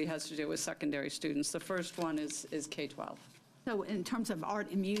clearly has to do with secondary students. The first one is K-12. So in terms of art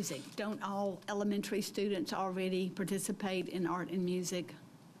and music, don't all elementary students already participate in art and music?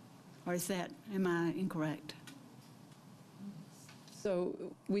 Or am I incorrect? So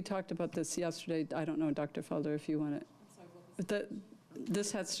we talked about this yesterday. I don't know, Dr. Felder, if you want to.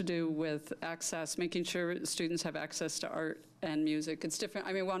 This has to do with access, making sure students have access to art and music. It's different.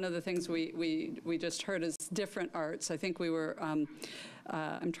 I mean, one of the things we just heard is different arts. I think we were,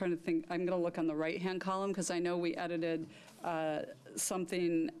 I'm trying to think, I'm going to look on the right-hand column because I know we edited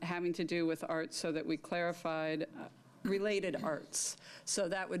something having to do with art so that we clarified related arts. So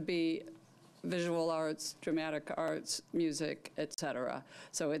that would be visual arts, dramatic arts, music, et cetera.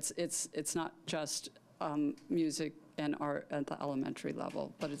 So it's not just music and art at the elementary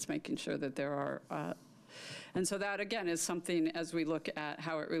level, but it's making sure that there are, and so that again is something as we look at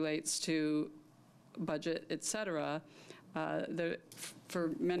how it relates to budget, et cetera,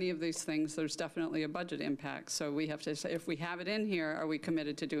 for many of these things, there's definitely a budget impact. So we have to say, if we have it in here, are we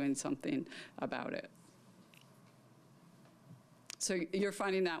committed to doing something about it? So you're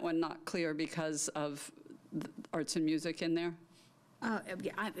finding that one not clear because of arts and music in there?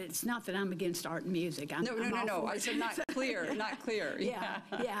 It's not that I'm against art and music. No. I said not clear, not clear. Yeah.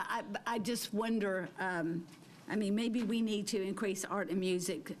 I just wonder, I mean, maybe we need to increase art and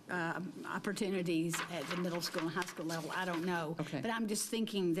music opportunities at the middle school and high school level. I don't know. Okay. But I'm just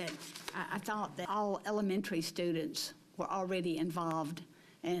thinking that I thought that all elementary students were already involved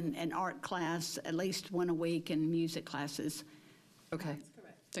in an art class, at least one a week, and music classes. Okay.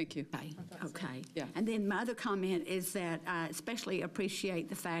 Thank you. Okay. Yeah. And then my other comment is that I especially appreciate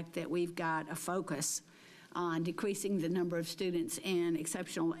the fact that we've got a focus on decreasing the number of students in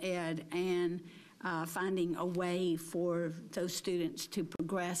exceptional ed and finding a way for those students to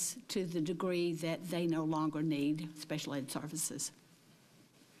progress to the degree that they no longer need special ed services.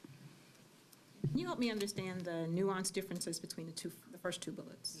 Can you help me understand the nuanced differences between the first two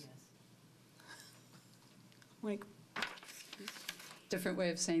bullets. Yes. Like, Different way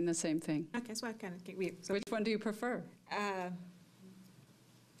of saying the same thing. okay, so I kind of, Which one do you prefer?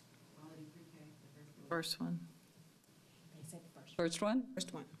 first one. First one?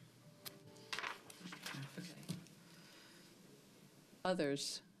 First one.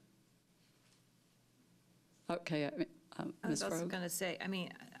 Others? Okay, I Ms. was also Frogue? going to say, I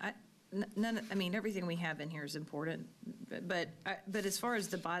mean, everything we have in here is important, but as far as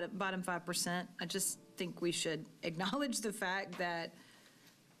the bottom 5%, I just think we should acknowledge the fact that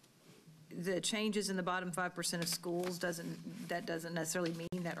the changes in the bottom 5% of schools doesn't necessarily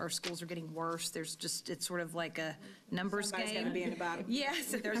mean that our schools are getting worse. There's just, it's sort of like a numbers Somebody's game. gotta be in the bottom.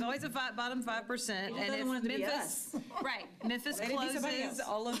 Yes, there's always a bottom 5%. And if Memphis, right, Memphis Let it be somebody closes else.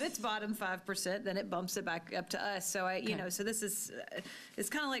 all of its bottom 5%, then it bumps it back up to us. So so this is, it's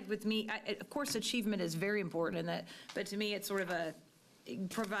kind of like with me, of course, achievement is very important, but to me, it's sort of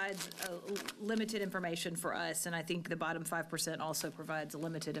it provides limited information for us, and I think the bottom 5% also provides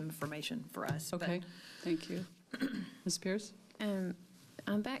limited information for us. But- Okay, thank you. Ms. Pierce?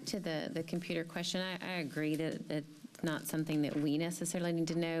 Back to the computer question, I agree that it's not something that we necessarily need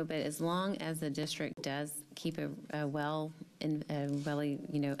to know, but as long as the district does keep a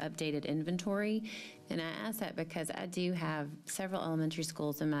updated inventory, and I ask that because I do have several elementary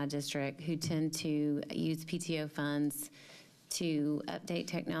schools in my district who tend to use PTO funds to update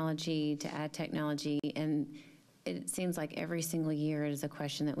technology, to add technology, and it seems like every single year it is a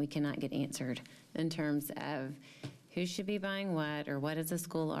question that we cannot get answered in terms of who should be buying what, or what does the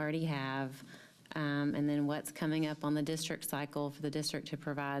school already have, and then what's coming up on the district cycle for the district to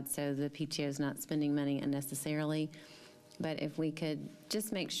provide so the PTO is not spending money unnecessarily. But if we could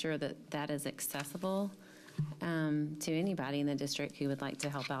just make sure that that is accessible to anybody in the district who would like to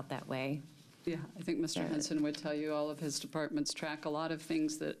help out that way. Yeah, I think Mr. Henson would tell you all of his departments track a lot of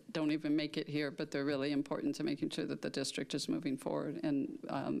things that don't even make it here, but they're really important to making sure that the district is moving forward. And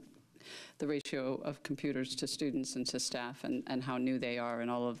the ratio of computers to students and to staff and how new they are and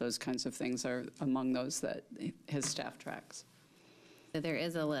all of those kinds of things are among those that his staff tracks. So there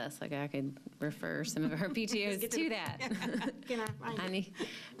is a list, like I could refer some of our PTOs to that. Can I find it?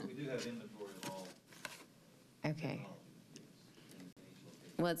 We do have inventory of all. Okay.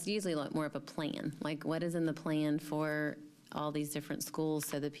 Well, it's usually like more of a plan, like what is in the plan for all these different schools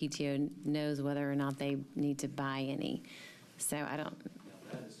so the PTO knows whether or not they need to buy any. So I don't. Yeah,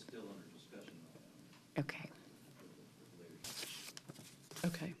 that is still under discussion. Okay.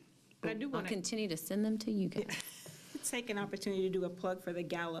 Okay. But I do I'll want to continue to send them to you guys. take an opportunity to do a plug for the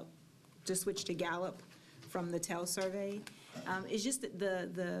Gallup, to switch to Gallup from the TEL survey. It's just that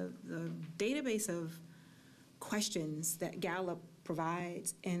the database of questions that Gallup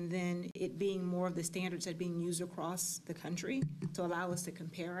provides, and then it being more of the standards that are being used across the country to allow us to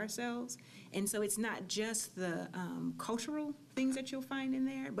compare ourselves. And so it's not just the cultural things that you'll find in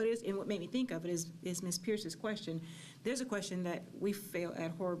there, but and what made me think of it is Ms. Pierce's question. There's a question that we fail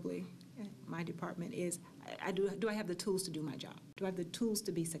at horribly in my department is, do I have the tools to do my job? Do I have the tools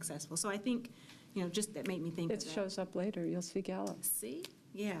to be successful? So I think, just that made me think of It that. shows up later. You'll see Gallup. See?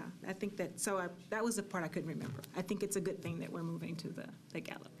 Yeah, I think that, that was the part I couldn't remember. I think it's a good thing that we're moving to the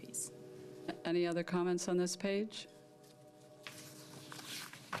Gallup piece. Any other comments on this page?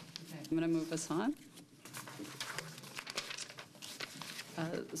 Okay, I'm going to move us on.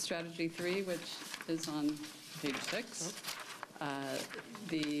 Strategy 3, which is on page 6.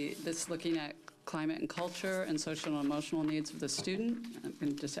 This looking at climate and culture and social and emotional needs of the student. I'm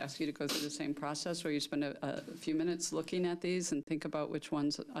going to just ask you to go through the same process where you spend a few minutes looking at these and think about which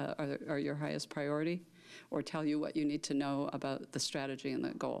ones are your highest priority, or tell you what you need to know about the strategy and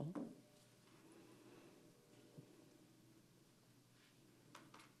the goal.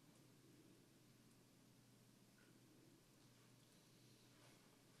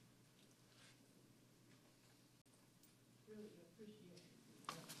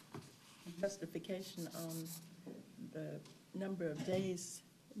 Justification on the number of days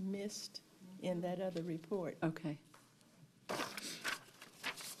missed in that other report. Okay.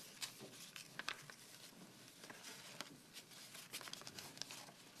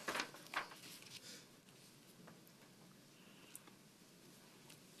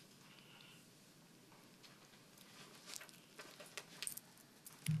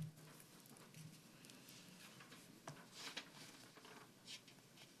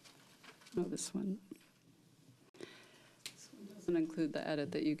 Oh, this one. This one doesn't include the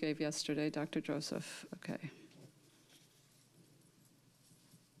edit that you gave yesterday, Dr. Joseph. Okay.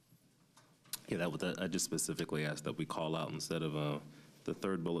 Yeah, I just specifically asked that we call out instead of the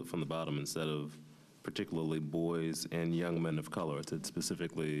third bullet from the bottom, instead of particularly boys and young men of color. It said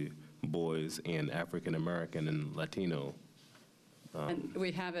specifically boys and African American and Latino. And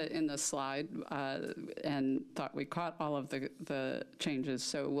we have it in the slide, and thought we caught all of the changes,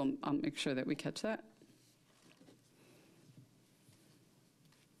 so I'll make sure that we catch that.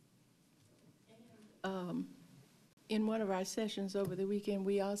 In one of our sessions over the weekend,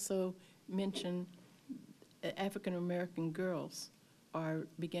 we also mentioned African-American girls are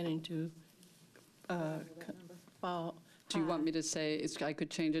beginning to fall. Do you want me to say, I could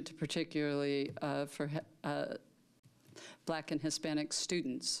change it to particularly for Black and Hispanic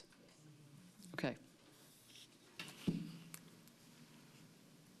students? Okay.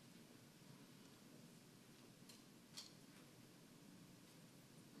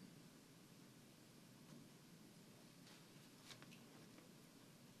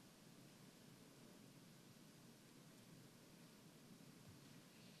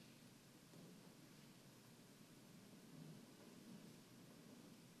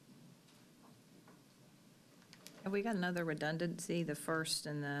 Have we got another redundancy, the first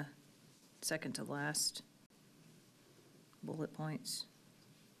and the second to last bullet points?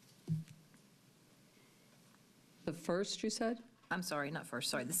 The first, you said? I'm sorry, not first,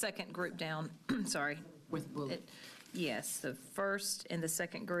 sorry, the second group down, sorry. With bullet. Yes, the first and the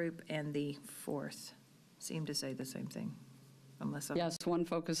second group and the fourth seem to say the same thing, unless I'm. Yes, one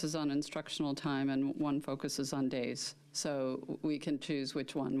focuses on instructional time and one focuses on days. So we can choose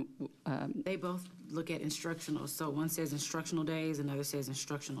which one. They both look at instructional, so one says instructional days, another says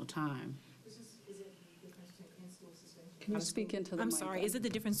instructional time. Can you speak into the mic? I'm sorry, is it the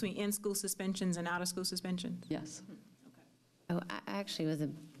difference between in-school suspensions and out-of-school suspensions? Yes. Oh, I actually was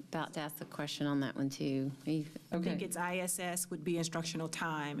about to ask a question on that one, too. I think Okay. it's ISS would be instructional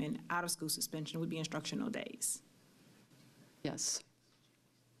time, and out-of-school suspension would be instructional days. Yes.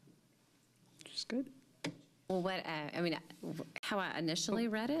 Which is good. Well, how I initially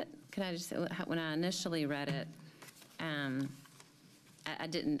read it, can I just say, when I initially read it,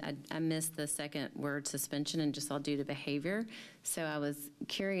 I missed the second word suspension and just saw due to behavior. So I was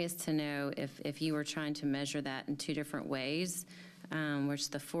curious to know if you were trying to measure that in two different ways, which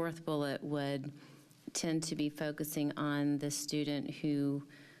the fourth bullet would tend to be focusing on the student who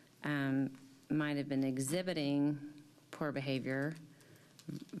might have been exhibiting poor behavior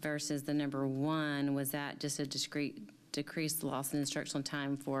versus the number one, was that just a discrete decreased loss in instructional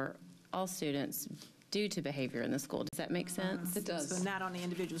time for all students due to behavior in the school? Does that make sense? It does. So not on the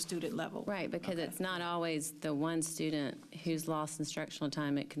individual student level. Right, because it's not always the one student who's lost instructional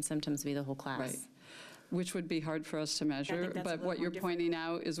time. It can sometimes be the whole class. Right. Which would be hard for us to measure, that's a but little what more you're different. pointing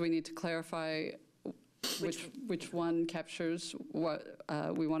out is we need to clarify which one captures what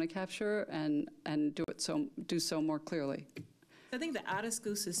we want to capture and do so more clearly. I think the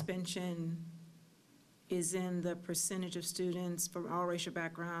out-of-school suspension is in the percentage of students from all racial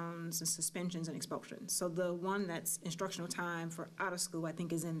backgrounds and suspensions and expulsions. So the one that's instructional time for out-of-school, I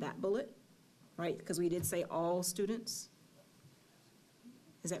think, is in that bullet, right? Because we did say all students.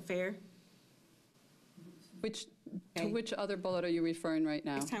 Is that fair? To which other bullet are you referring right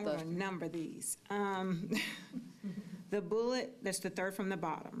now? Next time we're going to number these. The bullet, that's the third from the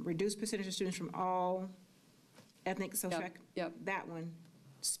bottom, reduce percentage of students from all ethnic, social. Yep. That one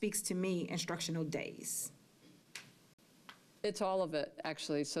speaks to me instructional days. It's all of it,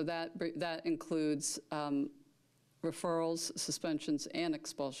 actually. So that includes referrals, suspensions, and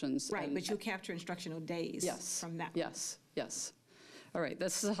expulsions. Right, and- but you capture instructional days Yes. from that. Yes, yes. All right,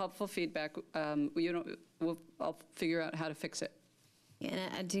 this is helpful feedback. I'll figure out how to fix it. And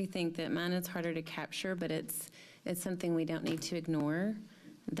I do think that mine is harder to capture, but it's something we don't need to ignore,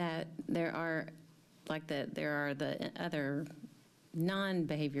 that there are the other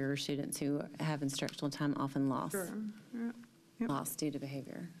non-behavior students who have instructional time often lost. Sure. Yeah. Yep. Lost due to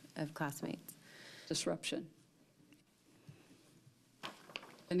behavior of classmates. Disruption.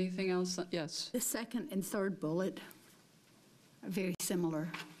 Anything else? Yes. The second and third bullet are very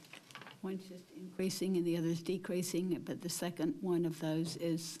similar. One's just increasing and the other's decreasing, but the second one of those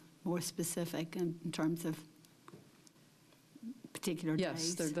is more specific in terms of particular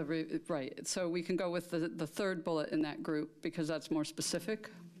Yes, days. right. So we can go with the third bullet in that group because that's more specific.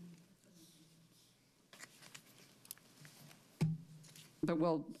 But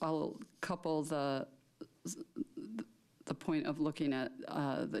I'll couple the point of looking at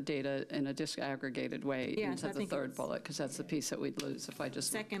the data in a disaggregated way Yes, into I the think third it's- bullet, because that's the piece that we'd lose if I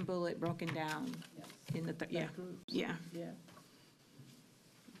just. Second bullet broken down in the, yeah, yeah.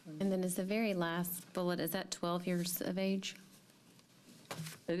 And then is the very last bullet, is that 12 years of age?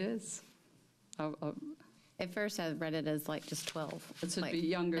 It is. At first, I read it as like just 12. It should like be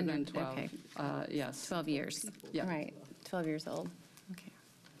younger under- than 12. Okay, Yes. 12 years. Yeah. Right, 12 years old. Okay.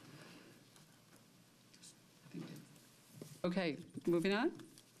 Okay, moving on.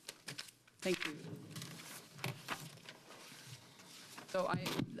 Thank you. So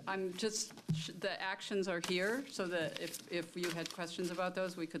I'm just, the actions are here, so that if you had questions about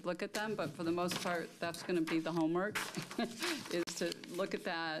those, we could look at them, but for the most part, that's going to be the homework, is to look at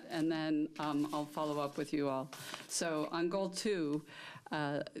that, and then I'll follow up with you all. So on goal 2,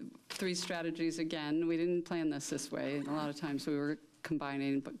 3 strategies again. We didn't plan this way, and a lot of times we were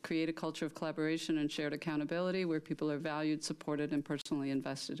combining, but create a culture of collaboration and shared accountability where people are valued, supported, and personally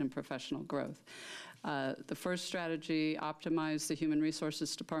invested in professional growth. The first strategy, optimize the Human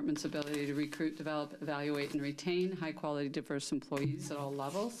Resources Department's ability to recruit, develop, evaluate, and retain high-quality, diverse employees at all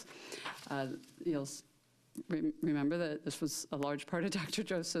levels. You'll remember that this was a large part of Dr.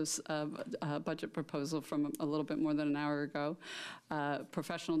 Joseph's budget proposal from a little bit more than an hour ago.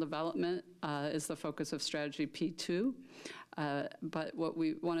 Professional development is the focus of strategy P2. But what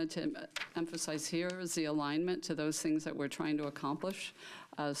we wanted to emphasize here is the alignment to those things that we're trying to accomplish,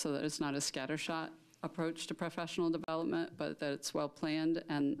 so that it's not a scattershot approach to professional development, but that it's well-planned,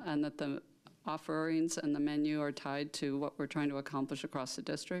 and that the offerings and the menu are tied to what we're trying to accomplish across the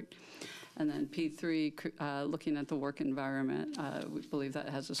district. And then P3, looking at the work environment, we believe that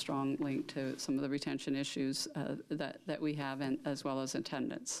has a strong link to some of the retention issues that we have, and as well as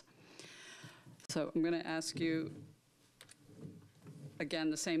attendance. So I'm going to ask you,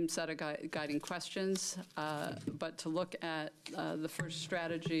 again, the same set of guiding questions, but to look at the first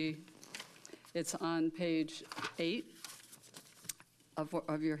strategy. It's on page 8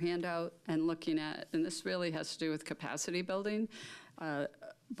 of your handout, and looking at, and this really has to do with capacity building, but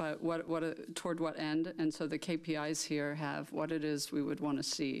toward what end? And so the KPIs here have what it is we would want to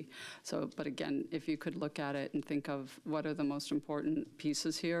see. So, but again, if you could look at it and think of what are the most important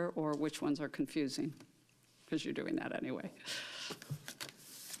pieces here, or which ones are confusing, because you're doing that anyway.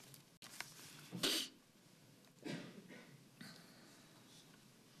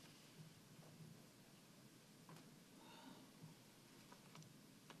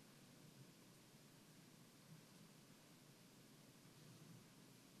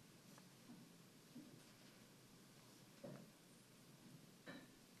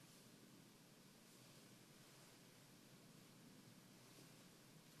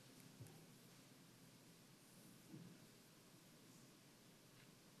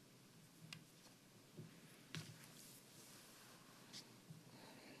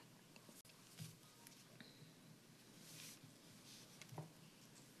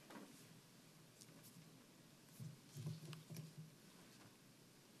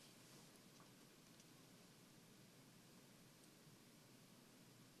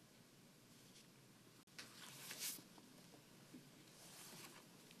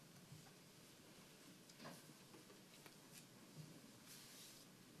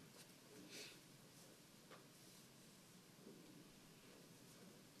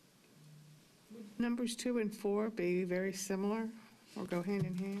 Numbers 2 and 4 be very similar or go hand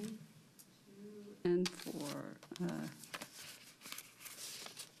in hand? 2 and 4.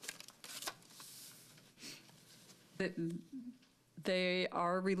 They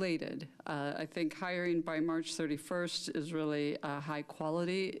are related. I think hiring by March 31st is really a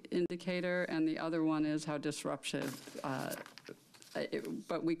high-quality indicator, and the other one is how disruptive.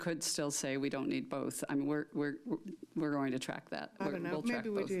 But we could still say we don't need both. I mean, we're going to track that. I don't know, We'll track maybe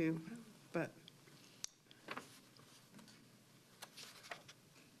we both. do, but.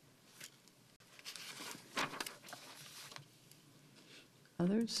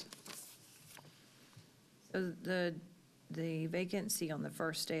 Others? So the vacancy on the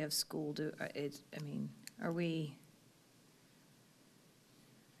first day of school, are we,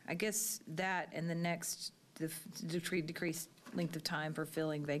 I guess that and the next, the decreased length of time for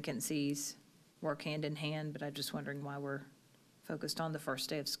filling vacancies work hand in hand, but I'm just wondering why we're focused on the first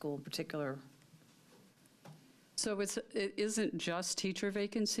day of school in particular. So it isn't just teacher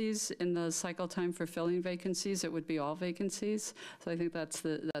vacancies in the cycle time for filling vacancies, it would be all vacancies. So I think that's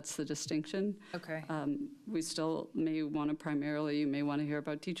the distinction. Okay. We still may want to primarily, you may want to hear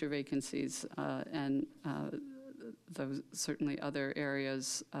about teacher vacancies, and those certainly other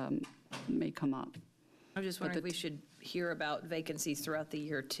areas may come up. I'm just wondering if we should hear about vacancies throughout the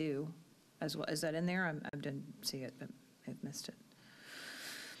year too, as well. Is that in there? I didn't see it, but I've missed it.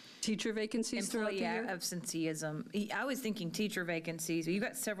 Teacher vacancies throughout the year? Employee absenteeism. I was thinking teacher vacancies. You've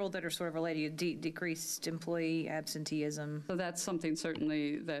got several that are sort of related to decreased employee absenteeism. So that's something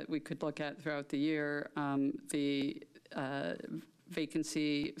certainly that we could look at throughout the year. The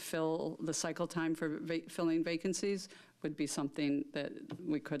the cycle time for filling vacancies would be something that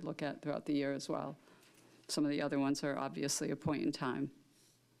we could look at throughout the year as well. Some of the other ones are obviously a point in time.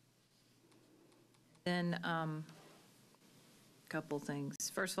 Then, couple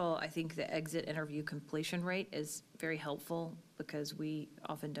things. First of all, I think the exit interview completion rate is very helpful because we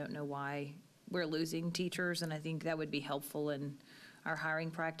often don't know why we're losing teachers, and I think that would be helpful in our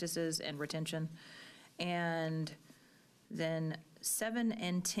hiring practices and retention. And then 7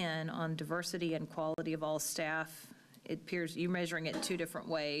 and 10 on diversity and quality of all staff. It appears you're measuring it two different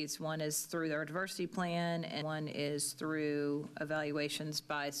ways. One is through their diversity plan, and one is through evaluations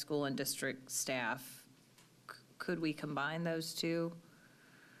by school and district staff. Could we combine those two?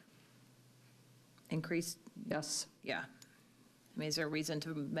 Increase? Yes. Yeah. I mean, is there a reason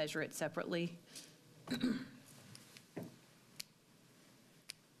to measure it separately?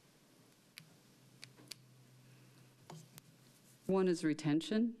 One is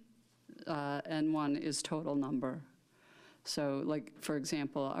retention, and one is total number. So, like, for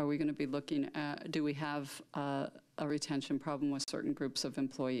example, are we going to be looking at, do we have a retention problem with certain groups of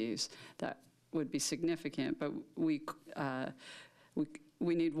employees? That would be significant, but we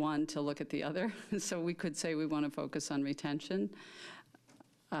need one to look at the other. So we could say we want to focus on retention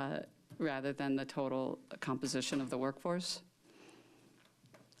rather than the total composition of the workforce.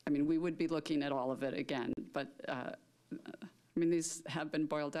 I mean, we would be looking at all of it again, but I mean, these have been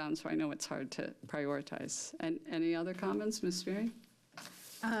boiled down, so I know it's hard to prioritize. And any other comments, Ms. Sperry?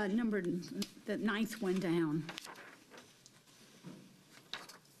 The ninth one down.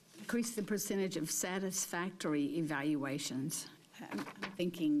 Increase the percentage of satisfactory evaluations. I'm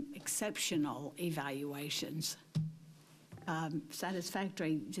thinking exceptional evaluations.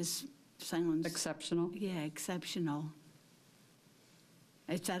 Satisfactory just sounds... Exceptional? Yeah, exceptional.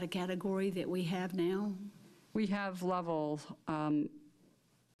 Is that a category that we have now? We have level, we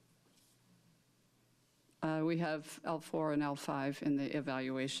have L4 and L5 in the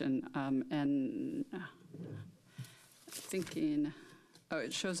evaluation, and thinking, oh,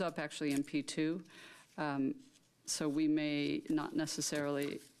 it shows up actually in P2, so we may not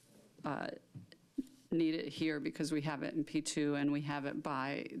necessarily need it here because we have it in P2 and we have it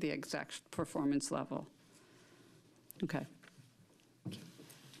by the exact performance level. Okay. You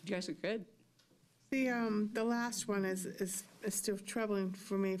guys are good. The last one is still troubling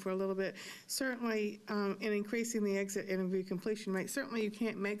for me for a little bit. Certainly, in increasing the exit interview completion rate, certainly you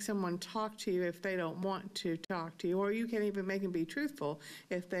can't make someone talk to you if they don't want to talk to you, or you can't even make them be truthful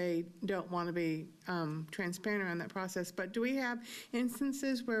if they don't want to be transparent around that process. But do we have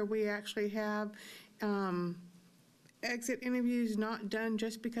instances where we actually have exit interviews not done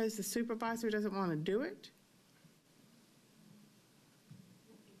just because the supervisor doesn't want to do it?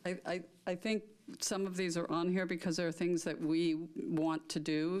 I think some of these are on here because there are things that we want to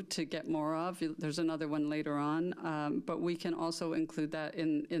do to get more of. There's another one later on, but we can also include that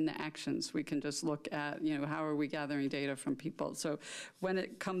in the actions. We can just look at, you know, how are we gathering data from people. So when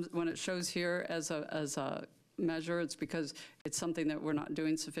it shows here as a measure, it's because it's something that we're not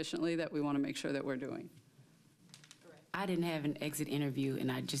doing sufficiently that we want to make sure that we're doing. I didn't have an exit interview,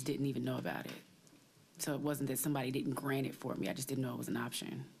 and I just didn't even know about it. So it wasn't that somebody didn't grant it for me. I just didn't know it was an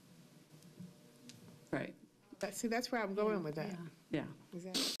option. Right. See, that's where I'm going with that. Yeah.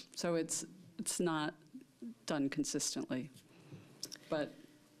 Exactly. So it's not done consistently. But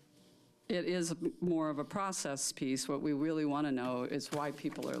it is more of a process piece. What we really want to know is why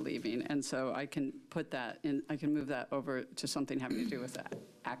people are leaving. And so I can put that in, I can move that over to something having to do with that,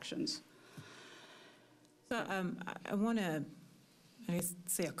 actions. So I want to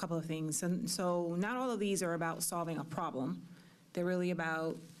say a couple of things. And so not all of these are about solving a problem. They're really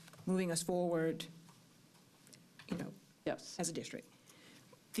about moving us forward, you know, yes, as a district.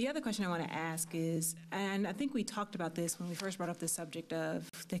 The other question I want to ask is, and I think we talked about this when we first brought up the subject of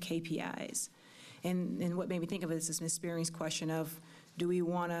the KPIs, and what made me think of this is Ms. Spearing's question of, do we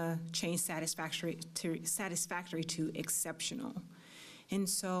want to change satisfactory to exceptional? And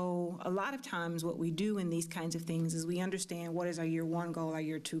so a lot of times what we do in these kinds of things is we understand what is our year 1 goal, our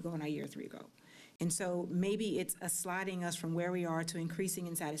year 2 goal, and our year 3 goal. And so maybe it's a sliding us from where we are to increasing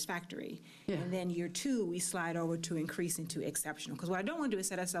in satisfactory. Yeah. And then year 2, we slide over to increasing to exceptional. Because what I don't want to do is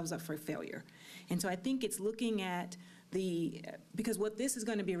set ourselves up for failure. And so I think it's looking at because what this is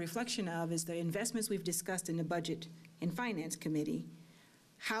going to be a reflection of is the investments we've discussed in the Budget and Finance Committee.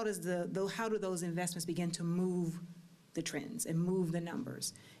 How do those investments begin to move the trends and move the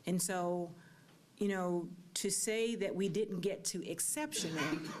numbers? And so, you know, to say that we didn't get to exceptional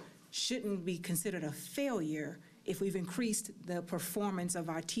shouldn't be considered a failure. if we've increased the performance of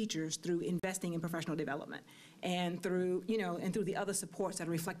our teachers through investing in professional development and through, and through the other supports that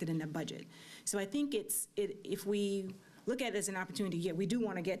are reflected in the budget. So I think if we look at it as an opportunity, yeah, we do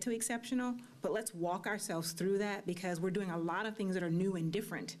want to get to exceptional, but let's walk ourselves through that because we're doing a lot of things that are new and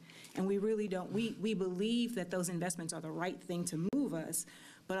different. And we really don't, we believe that those investments are the right thing to move us,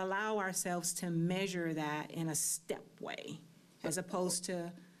 but allow ourselves to measure that in a step way as opposed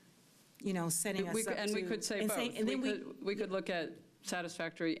to, setting us up to. And we could say both. We could look at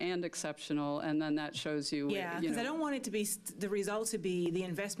satisfactory and exceptional, and then that shows you. Yeah, because I don't want it to be, the result to be the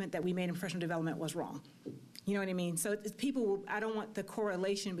investment that we made in professional development was wrong. You know what I mean? So I don't want the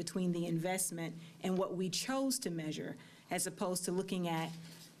correlation between the investment and what we chose to measure as opposed to looking at,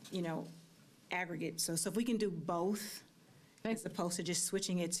 aggregate. So if we can do both as opposed to just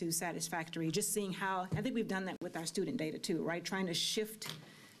switching it to satisfactory, just seeing how, I think we've done that with our student data too, right? Trying to shift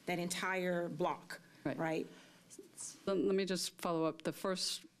that entire block, right? Let me just follow up. The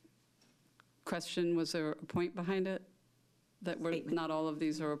first question, was there a point behind it? That not all of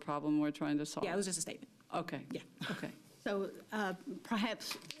these are a problem we're trying to solve? Yeah, it was just a statement. Okay. Yeah. Okay. So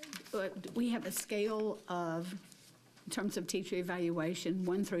perhaps we have a scale of, in terms of teacher evaluation,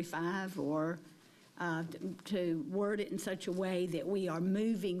 1 through 5, or to word it in such a way that we are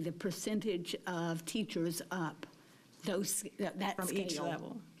moving the percentage of teachers up, that from scale. each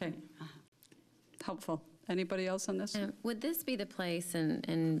level. Okay. Helpful. Anybody else on this? Would this be the place,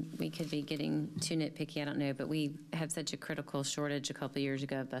 and we could be getting too nitpicky, I don't know, but we had such a critical shortage a couple of years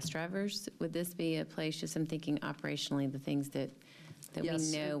ago of bus drivers. Would this be a place, just I'm thinking operationally, the things that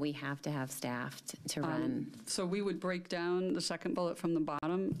Yes. we know we have to have staffed to run? So we would break down the second bullet from the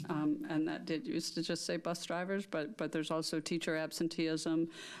bottom, and that used to just say bus drivers, but there's also teacher absenteeism.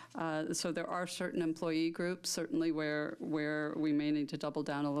 So there are certain employee groups, certainly where we may need to double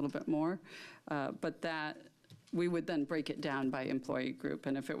down a little bit more. But that, we would then break it down by employee group.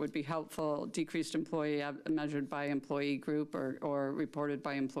 And if it would be helpful, decreased employee measured by employee group or reported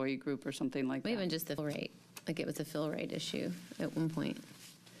by employee group or something like that. Even just the fill rate, like it was a fill rate issue at one point.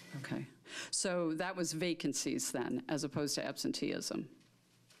 Okay. So that was vacancies then, as opposed to absenteeism?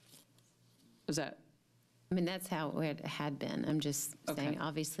 Is that? I mean, that's how it had been. I'm just saying,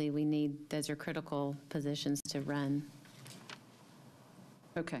 obviously, those are critical positions to run.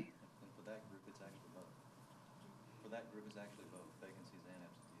 Okay. And for that group, it's actually both. For that group, it's actually both vacancies and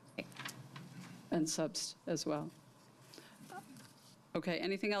absenteeism. And subs as well. Okay,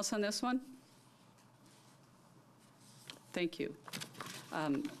 anything else on this one? Thank you.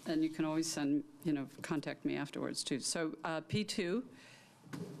 And you can always contact me afterwards, too. So P2,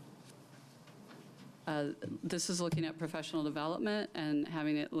 this is looking at professional development and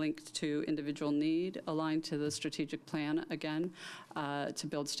having it linked to individual need, aligned to the strategic plan, again, to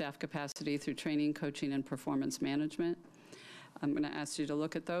build staff capacity through training, coaching, and performance management. I'm going to ask you to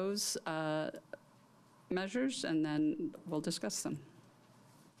look at those measures, and then we'll discuss them.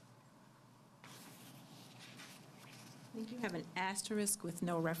 I think you have an asterisk with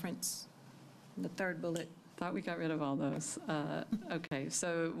no reference in the third bullet. Thought we got rid of all those. Okay,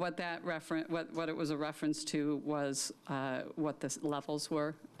 so what it was a reference to was what the levels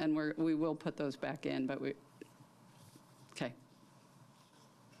were, and we will put those back in, but okay.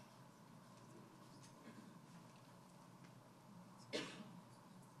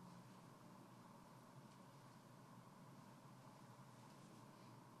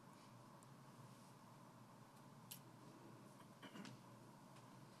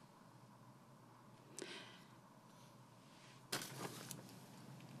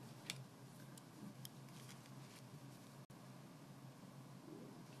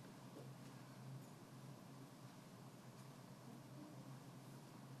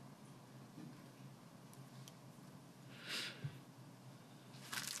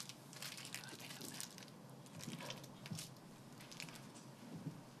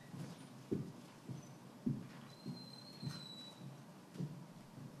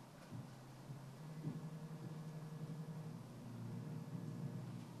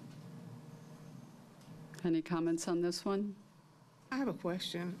 Any comments on this one? I have a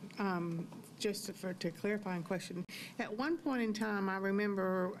question, just to clarify a question. At one point in time, I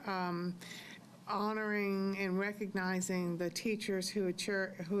remember honoring and recognizing the teachers who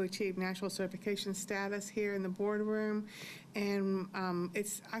achieved national certification status here in the boardroom, and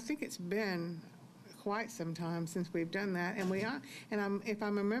I think it's been quite some time since we've done that, and if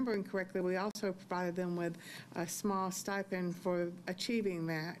I'm remembering correctly, we also provided them with a small stipend for achieving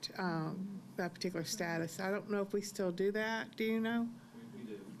that particular status. I don't know if we still do that. Do you know? We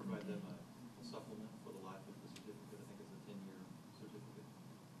do provide them a supplement for the life of the certificate. I think it's a 10-year certificate.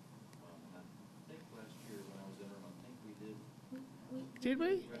 And I think last year when I was interim Did we?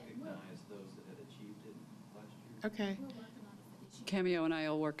 Recognize those that had achieved it last year. Okay. Cameo and I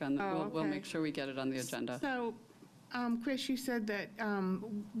will work on that. Oh, We'll okay. make sure we get it on the agenda. So, Chris, you said that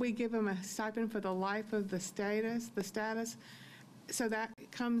we give them a stipend for the life of the status. So that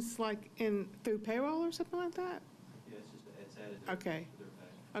comes like through payroll or something like that? Yeah, it's added to Okay. their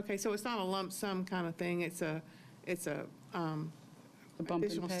pay. Okay, so it's not a lump sum kind of thing. It's a bump in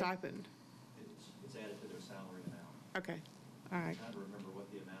additional pay? stipend. It's added to their salary amount. Okay, all right. I'm trying to remember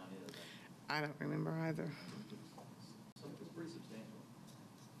what the amount is. I don't remember either. It's pretty substantial.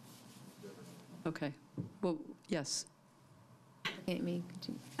 Okay. Well, yes. Amy,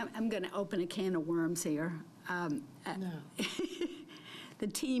 I'm going to open a can of worms here. No. The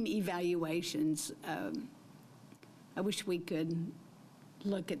team evaluations, I wish we could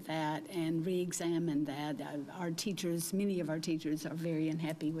look at that and re-examine that. Our teachers, many of our teachers are very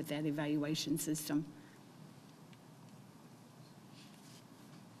unhappy with that evaluation system.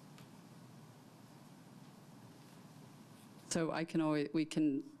 So we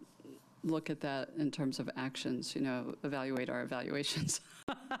can look at that in terms of actions, evaluate our evaluations.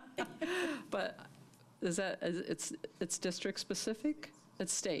 But it's district specific?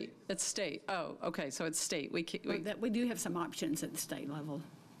 It's state. It's state. Oh, okay, so it's state. We do have some options at the state level.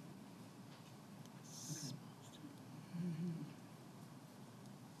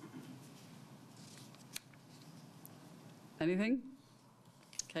 Anything?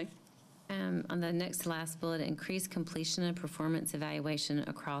 Okay. on the next to last bullet, increase completion and performance evaluation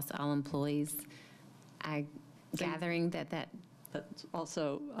across all employees. Gathering that. That's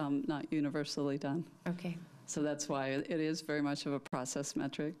also not universally done. Okay. So that's why it is very much of a process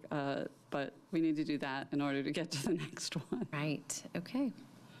metric, but we need to do that in order to get to the next one. Right, okay.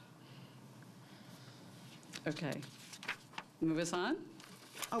 Okay. Move us on?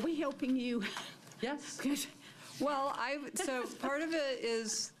 Are we helping you? Yes. Well, so part of it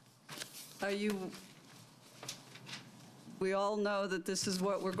is, we all know that this is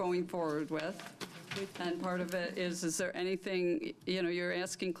what we're going forward with. And part of it is there anything, you're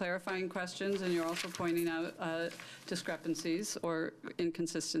asking clarifying questions and you're also pointing out discrepancies or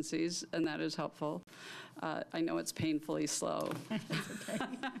inconsistencies, and that is helpful. I know it's painfully slow.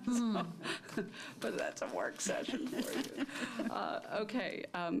 But that's a work session for you. Okay,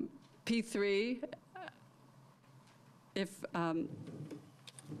 P3, if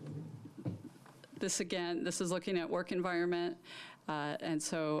this is looking at work environment. And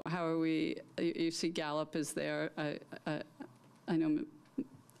so how are we, you see Gallup is there. I know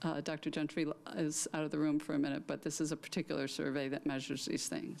Dr. Gentry is out of the room for a minute, but this is a particular survey that measures these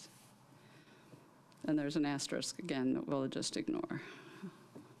things. And there's an asterisk again that we'll just ignore.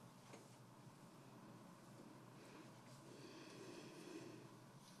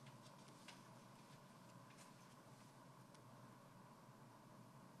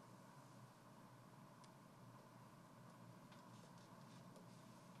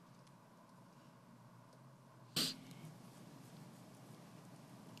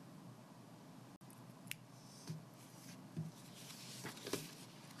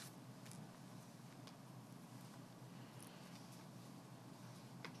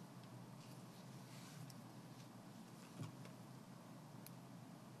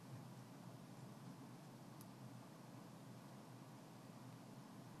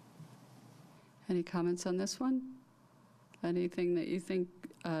 Any comments on this one? Anything that you think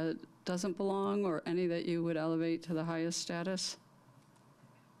doesn't belong, or any that you would elevate to the highest status?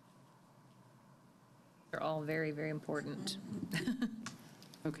 They're all very, very important.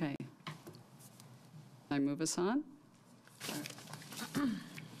 Okay. Can I move us on?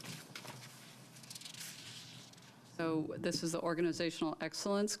 So this is the organizational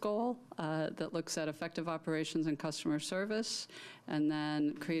excellence goal that looks at effective operations and customer service, and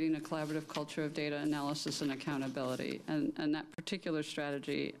then creating a collaborative culture of data analysis and accountability. And that particular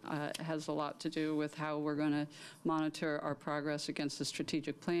strategy has a lot to do with how we're going to monitor our progress against the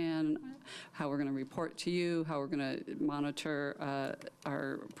strategic plan, how we're going to report to you, how we're going to monitor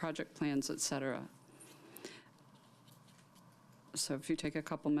our project plans, et cetera. So if you take a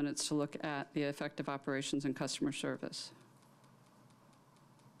couple minutes to look at the effective operations and customer service.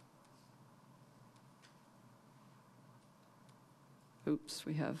 Oops,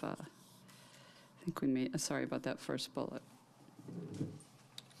 we have, I think we made, sorry about that first bullet.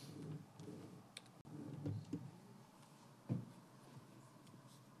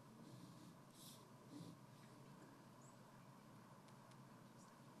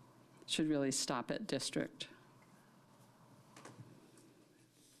 Should really stop at district.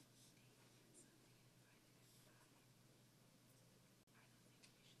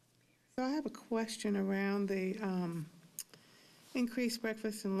 So I have a question around the increased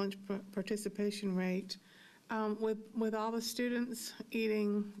breakfast and lunch participation rate. With all the students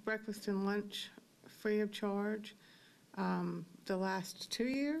eating breakfast and lunch free of charge the last 2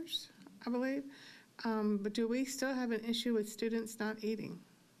 years, I believe. But do we still have an issue with students not eating?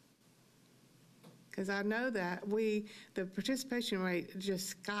 Because I know that the participation rate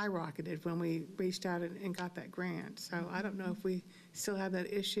just skyrocketed when we reached out and got that grant. So I don't know if we still have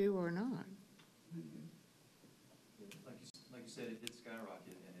that issue or not. Like you said, it did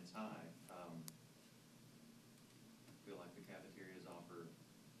skyrocket and it's high. I feel like the cafeterias offer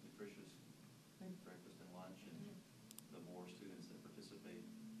nutritious breakfast and lunch, and the more students that participate,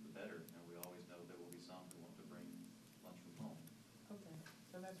 the better. And we always know there will be some who want to bring lunch from home. Okay,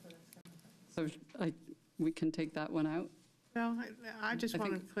 so that's where that's coming from. So we can take that one out? Well, I just I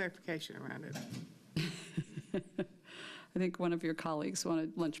wanted think- clarification around it. I think one of your colleagues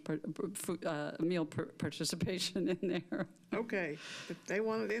wanted meal participation in there. Okay, if they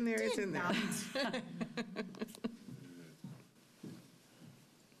want it in there, it's in there.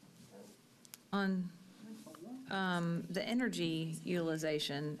 On the energy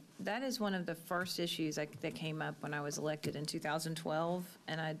utilization, that is one of the first issues that came up when I was elected in 2012,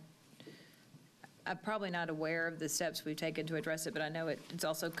 and I'm probably not aware of the steps we've taken to address it, but I know it's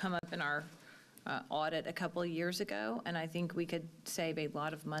also come up in our audit a couple of years ago, and I think we could save a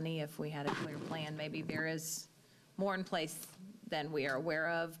lot of money if we had a clear plan. Maybe there is more in place than we are aware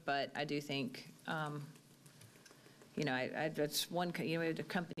of, but I do think, that's one, the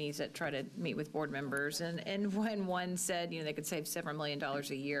companies that try to meet with board members, and when one said, they could save several $7 million a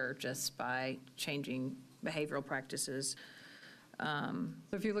year just by changing behavioral practices. So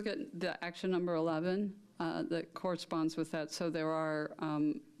if you look at the action number 11, that corresponds with that, so there are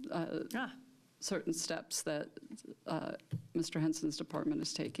certain steps that Mr. Henson's department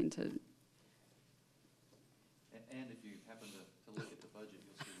is taking to. And if you happen to look at the budget,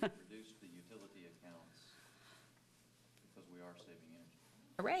 you'll see we've reduced the utility accounts because we are saving energy.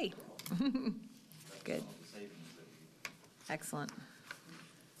 Hooray! Good. Some of the savings that we. Excellent.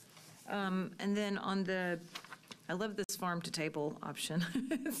 And then I love this farm to table option.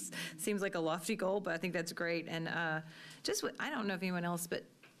 Seems like a lofty goal, but I think that's great. And I don't know if anyone else, but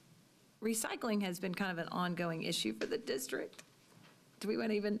recycling has been kind of an ongoing issue for the district. Do we want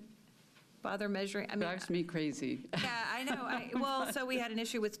to even bother measuring? I mean, Drives me crazy. yeah, I know. So we had an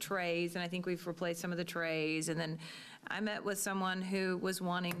issue with trays, and I think we've replaced some of the trays. And then I met with someone who was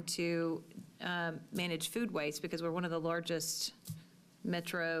wanting to manage food waste because we're one of the largest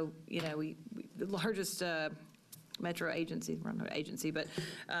metro, the largest metro agency, we're not an agency, but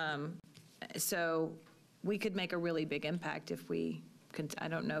so we could make a really big impact if we I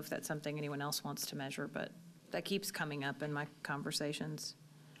don't know if that's something anyone else wants to measure, but that keeps coming up in my conversations.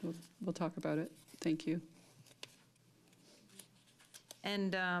 We'll talk about it. Thank you.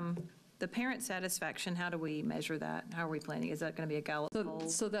 And the parent satisfaction, how do we measure that? How are we planning? Is that going to be a Gallup poll?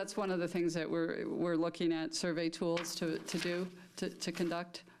 So that's one of the things that we're looking at survey tools to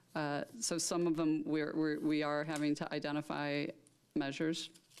conduct. So some of them we are having to identify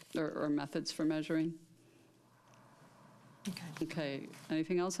measures or methods for measuring. Okay.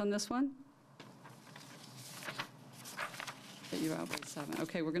 Anything else on this one? You're out by 7.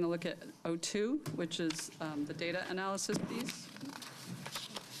 Okay, we're going to look at 02, which is the data analysis piece.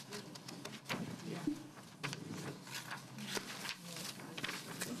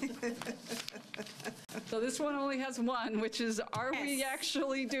 So this one only has one, which is, are we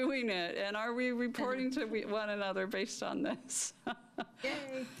actually doing it? And are we reporting to one another based on this?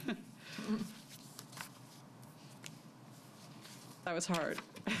 Yay. That was hard.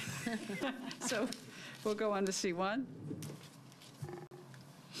 So we'll go on to C1.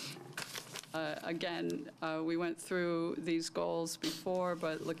 Again, we went through these goals before,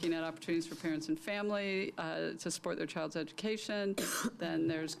 but looking at opportunities for parents and family to support their child's education. Then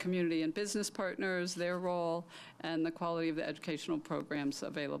there's community and business partners, their role, and the quality of the educational programs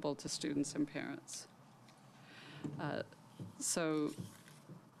available to students and parents. So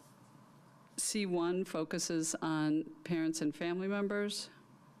C1 focuses on parents and family members.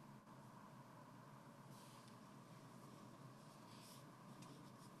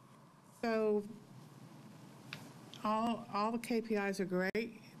 So all the KPIs are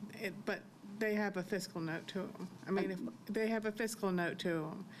great, but they have a fiscal note to them. I mean, if they have a fiscal note to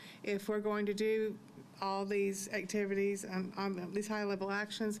them. If we're going to do all these activities on these high-level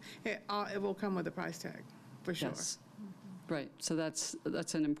actions, it will come with a price tag, for sure. Yes. Right, so that's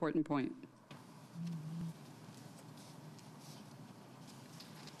an important point.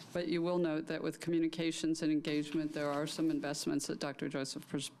 But you will note that with communications and engagement, there are some investments that Dr. Joseph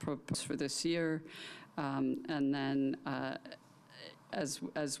proposed for this year. And then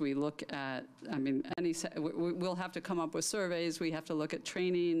as we look at, I mean, we'll have to come up with surveys, we have to look at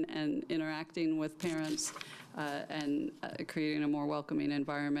training and interacting with parents and creating a more welcoming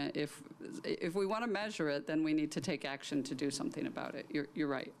environment. If we want to measure it, then we need to take action to do something about it. You're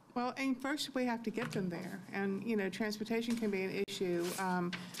right. Well, and first we have to get them there, and, transportation can be an issue.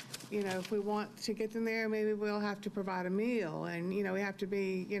 If we want to get them there, maybe we'll have to provide a meal, and, we have to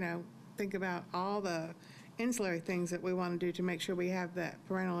be, think about all the ancillary things that we want to do to make sure we have that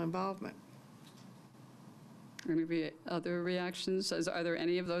parental involvement. Maybe other reactions? Are there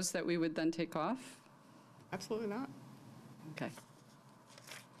any of those that we would then take off? Absolutely not. Okay.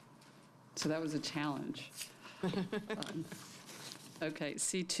 So that was a challenge. Okay,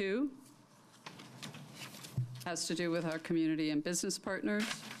 C2 has to do with our community and business partners.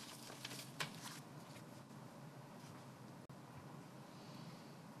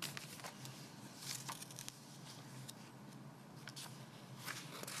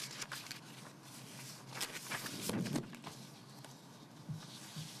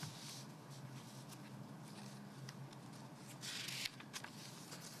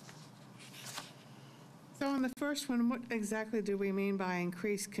 So on the first one, what exactly do we mean by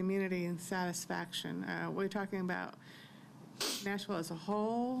increased community and satisfaction? We're talking about Nashville as a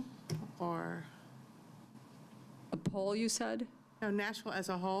whole, or? A poll, you said? No, Nashville as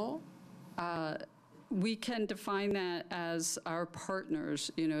a whole? We can define that as our partners,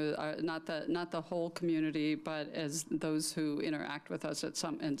 not the whole community, but as those who interact with us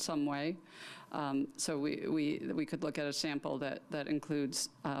in some way. So we could look at a sample that includes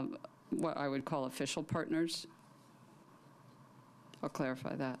what I would call official partners. I'll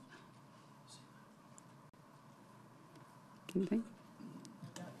clarify that. Anything?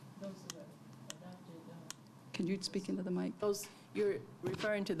 Can you speak into the mic? You're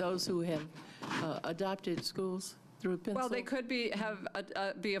referring to those who have adopted schools through pencil? Well, they could be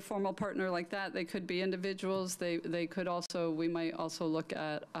a formal partner like that. They could be individuals. They could also, we might also look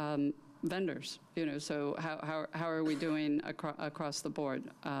at vendors, so how are we doing across the board?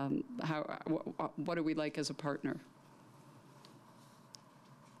 What do we like as a partner?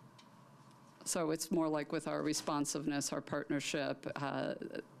 So it's more like with our responsiveness, our partnership,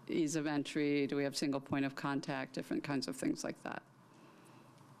 ease of entry, do we have single point of contact, different kinds of things like that.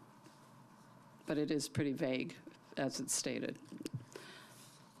 But it is pretty vague, as it's stated.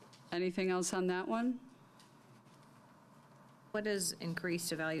 Anything else on that one? What does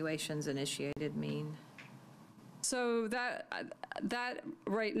increased evaluations initiated mean? So that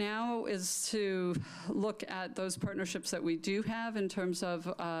right now is to look at those partnerships that we do have in terms of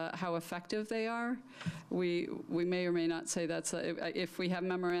how effective they are. We may or may not say that's, if we have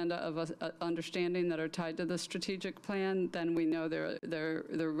memoranda of understanding that are tied to the strategic plan, then we know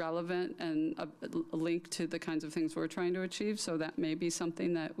they're relevant and a link to the kinds of things we're trying to achieve. So that may be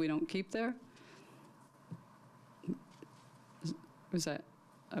something that we don't keep there. Was that,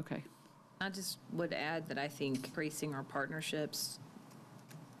 okay. I just would add that I think increasing our partnerships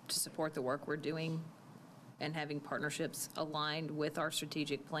to support the work we're doing and having partnerships aligned with our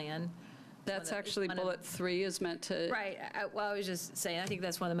strategic plan. That's actually bullet 3 is meant to. Right. Well, I was just saying, I think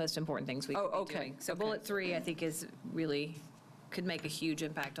that's one of the most important things we could be doing. So bullet 3, I think, is really, could make a huge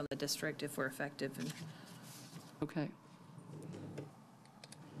impact on the district if we're effective. Okay.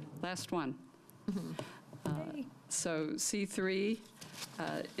 Last one. So C3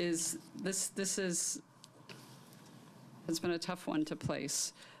 is, this has been a tough one to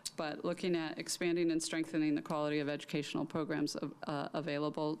place, but looking at expanding and strengthening the quality of educational programs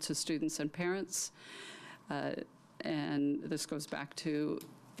available to students and parents. And this goes back to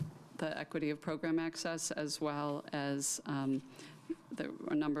the equity of program access, as well as there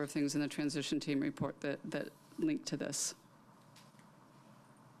are a number of things in the transition team report that link to this.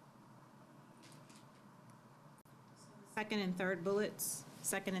 Second and third bullets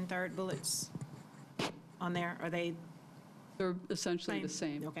on there, are they? They're essentially the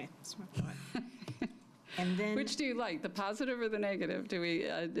same. Okay. And then. Which do you like, the positive or the negative? Do we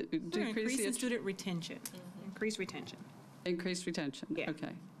decrease the student retention? Increase retention. Increased retention, Yeah.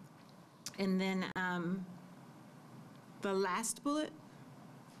 okay. And then the last bullet,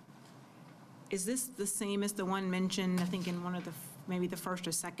 is this the same as the one mentioned, I think, in one of the, maybe the first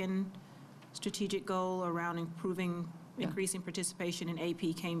or second strategic goal around increasing participation in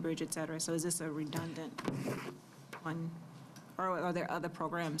AP, Cambridge, et cetera? So is this a redundant one? Or are there other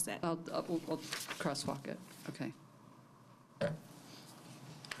programs that? We'll crosswalk it, okay.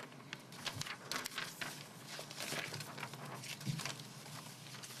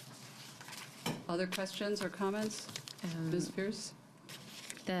 Other questions or comments? Ms. Pierce?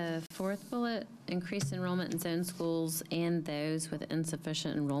 The fourth bullet, increased enrollment in zone schools and those with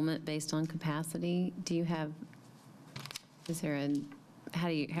insufficient enrollment based on capacity. Do you have, is there a, how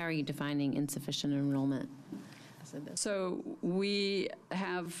are you defining insufficient enrollment? So we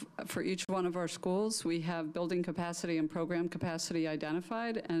have, for each one of our schools, we have building capacity and program capacity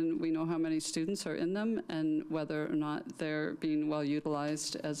identified, and we know how many students are in them and whether or not they're being well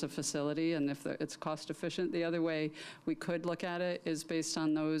utilized as a facility and if it's cost efficient. The other way we could look at it is based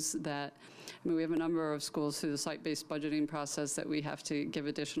on those that, I mean, we have a number of schools through the site-based budgeting process that we have to give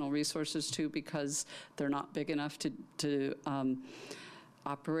additional resources to because they're not big enough to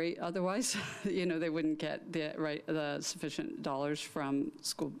operate otherwise. You know, they wouldn't get the sufficient dollars from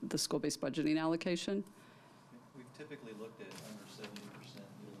the school-based budgeting allocation. We've typically looked at under 70%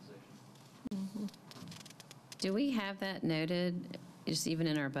 utilization. Do we have that noted, just even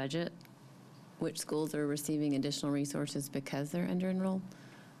in our budget? Which schools are receiving additional resources because they're under-enrolled?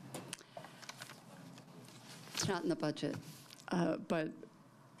 It's not in the budget, but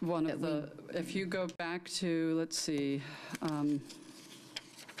one of the, if you go back to, let's see,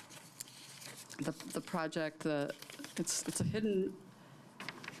 the project, it's a hidden, I'm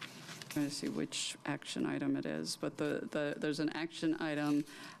trying to see which action item it is, but there's an action item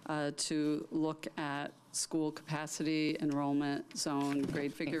to look at school capacity, enrollment, zone,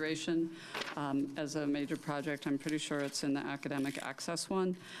 grade figuration as a major project. I'm pretty sure it's in the academic access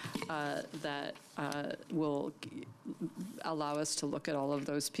one that will allow us to look at all of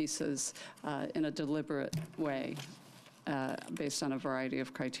those pieces in a deliberate way. Based on a variety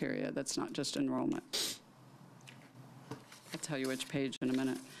of criteria. That's not just enrollment. I'll tell you which page in a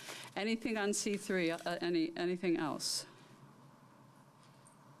minute. Anything on C3? Anything else?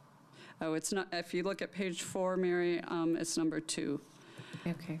 Oh, it's not. If you look at page 4, Mary, it's number 2.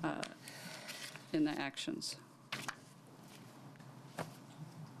 Okay. In the actions.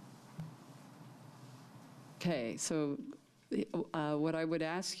 Okay, so what I would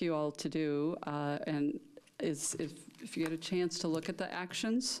ask you all to do, and is if you get a chance to look at the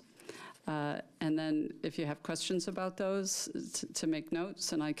actions, and then if you have questions about those, to make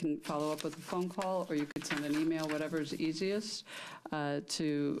notes, and I can follow up with a phone call, or you could send an email, whatever is easiest,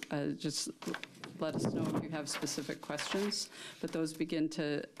 to just let us know if you have specific questions. But those begin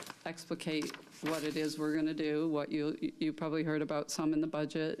to explicate what it is we're going to do, what you probably heard about some in the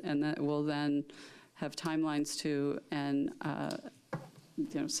budget, and that will then have timelines to, and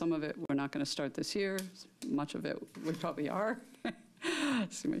you know, some of it we're not going to start this year. Much of it we probably are.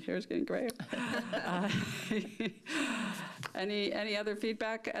 See, my hair's getting gray. Any other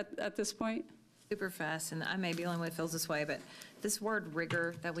feedback at this point? Super fast, and I may be the only one that feels this way, but this word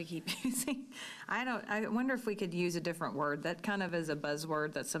rigor that we keep using, I wonder if we could use a different word. That kind of is a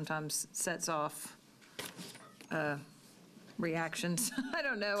buzzword that sometimes sets off reactions. I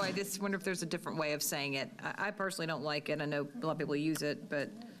don't know. I just wonder if there's a different way of saying it. I personally don't like it. I know a lot of people use it, but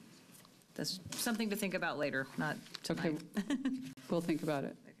that's something to think about later, not tonight. Okay, we'll think about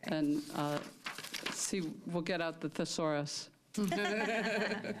it. Okay. And see, we'll get out the thesaurus.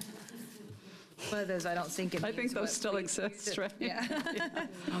 One of those I don't think it means. I think those still exist, right? Yeah.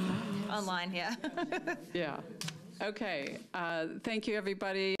 Online, yeah. Yeah. Okay. Thank you,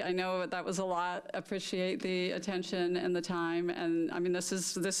 everybody. I know that was a lot. Appreciate the attention and the time. And I mean,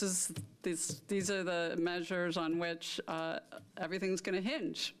 these are the measures on which everything's going to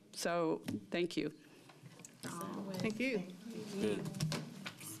hinge. So thank you. Thank you. Good.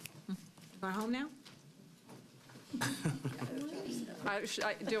 Going home now?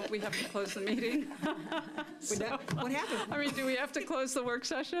 Do we have to close the meeting? What happened? I mean, do we have to close the work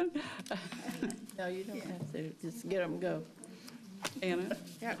session? No, you don't have to. Just get them go. Anna?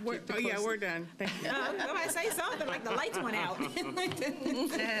 Yeah, we're done. Thank you. Somebody say something like the lights went out. Work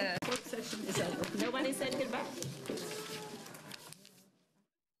session is over.